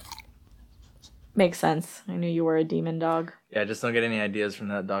 Makes sense. I knew you were a demon dog. Yeah, just don't get any ideas from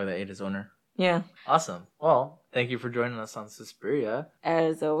that dog that ate his owner. Yeah. Awesome. Well, thank you for joining us on Suspiria.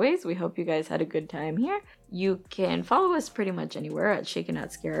 As always, we hope you guys had a good time here. You can follow us pretty much anywhere at Shaken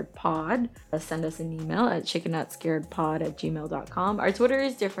Not Scared Pod. Send us an email at shakennot@gmail.com. Our Twitter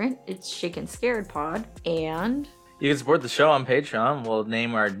is different. It's Shaken Scared Pod. And you can support the show on Patreon. We'll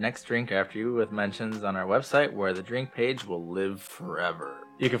name our next drink after you with mentions on our website where the drink page will live forever.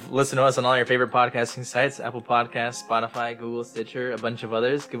 You can listen to us on all your favorite podcasting sites, Apple Podcasts, Spotify, Google, Stitcher, a bunch of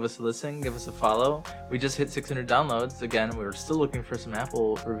others. Give us a listen, give us a follow. We just hit 600 downloads. Again, we're still looking for some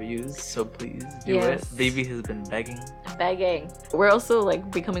Apple reviews, so please do it. Baby has been begging. We're also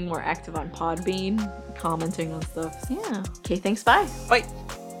becoming more active on Podbean, commenting on stuff. So, yeah. Okay, thanks. Bye. Bye.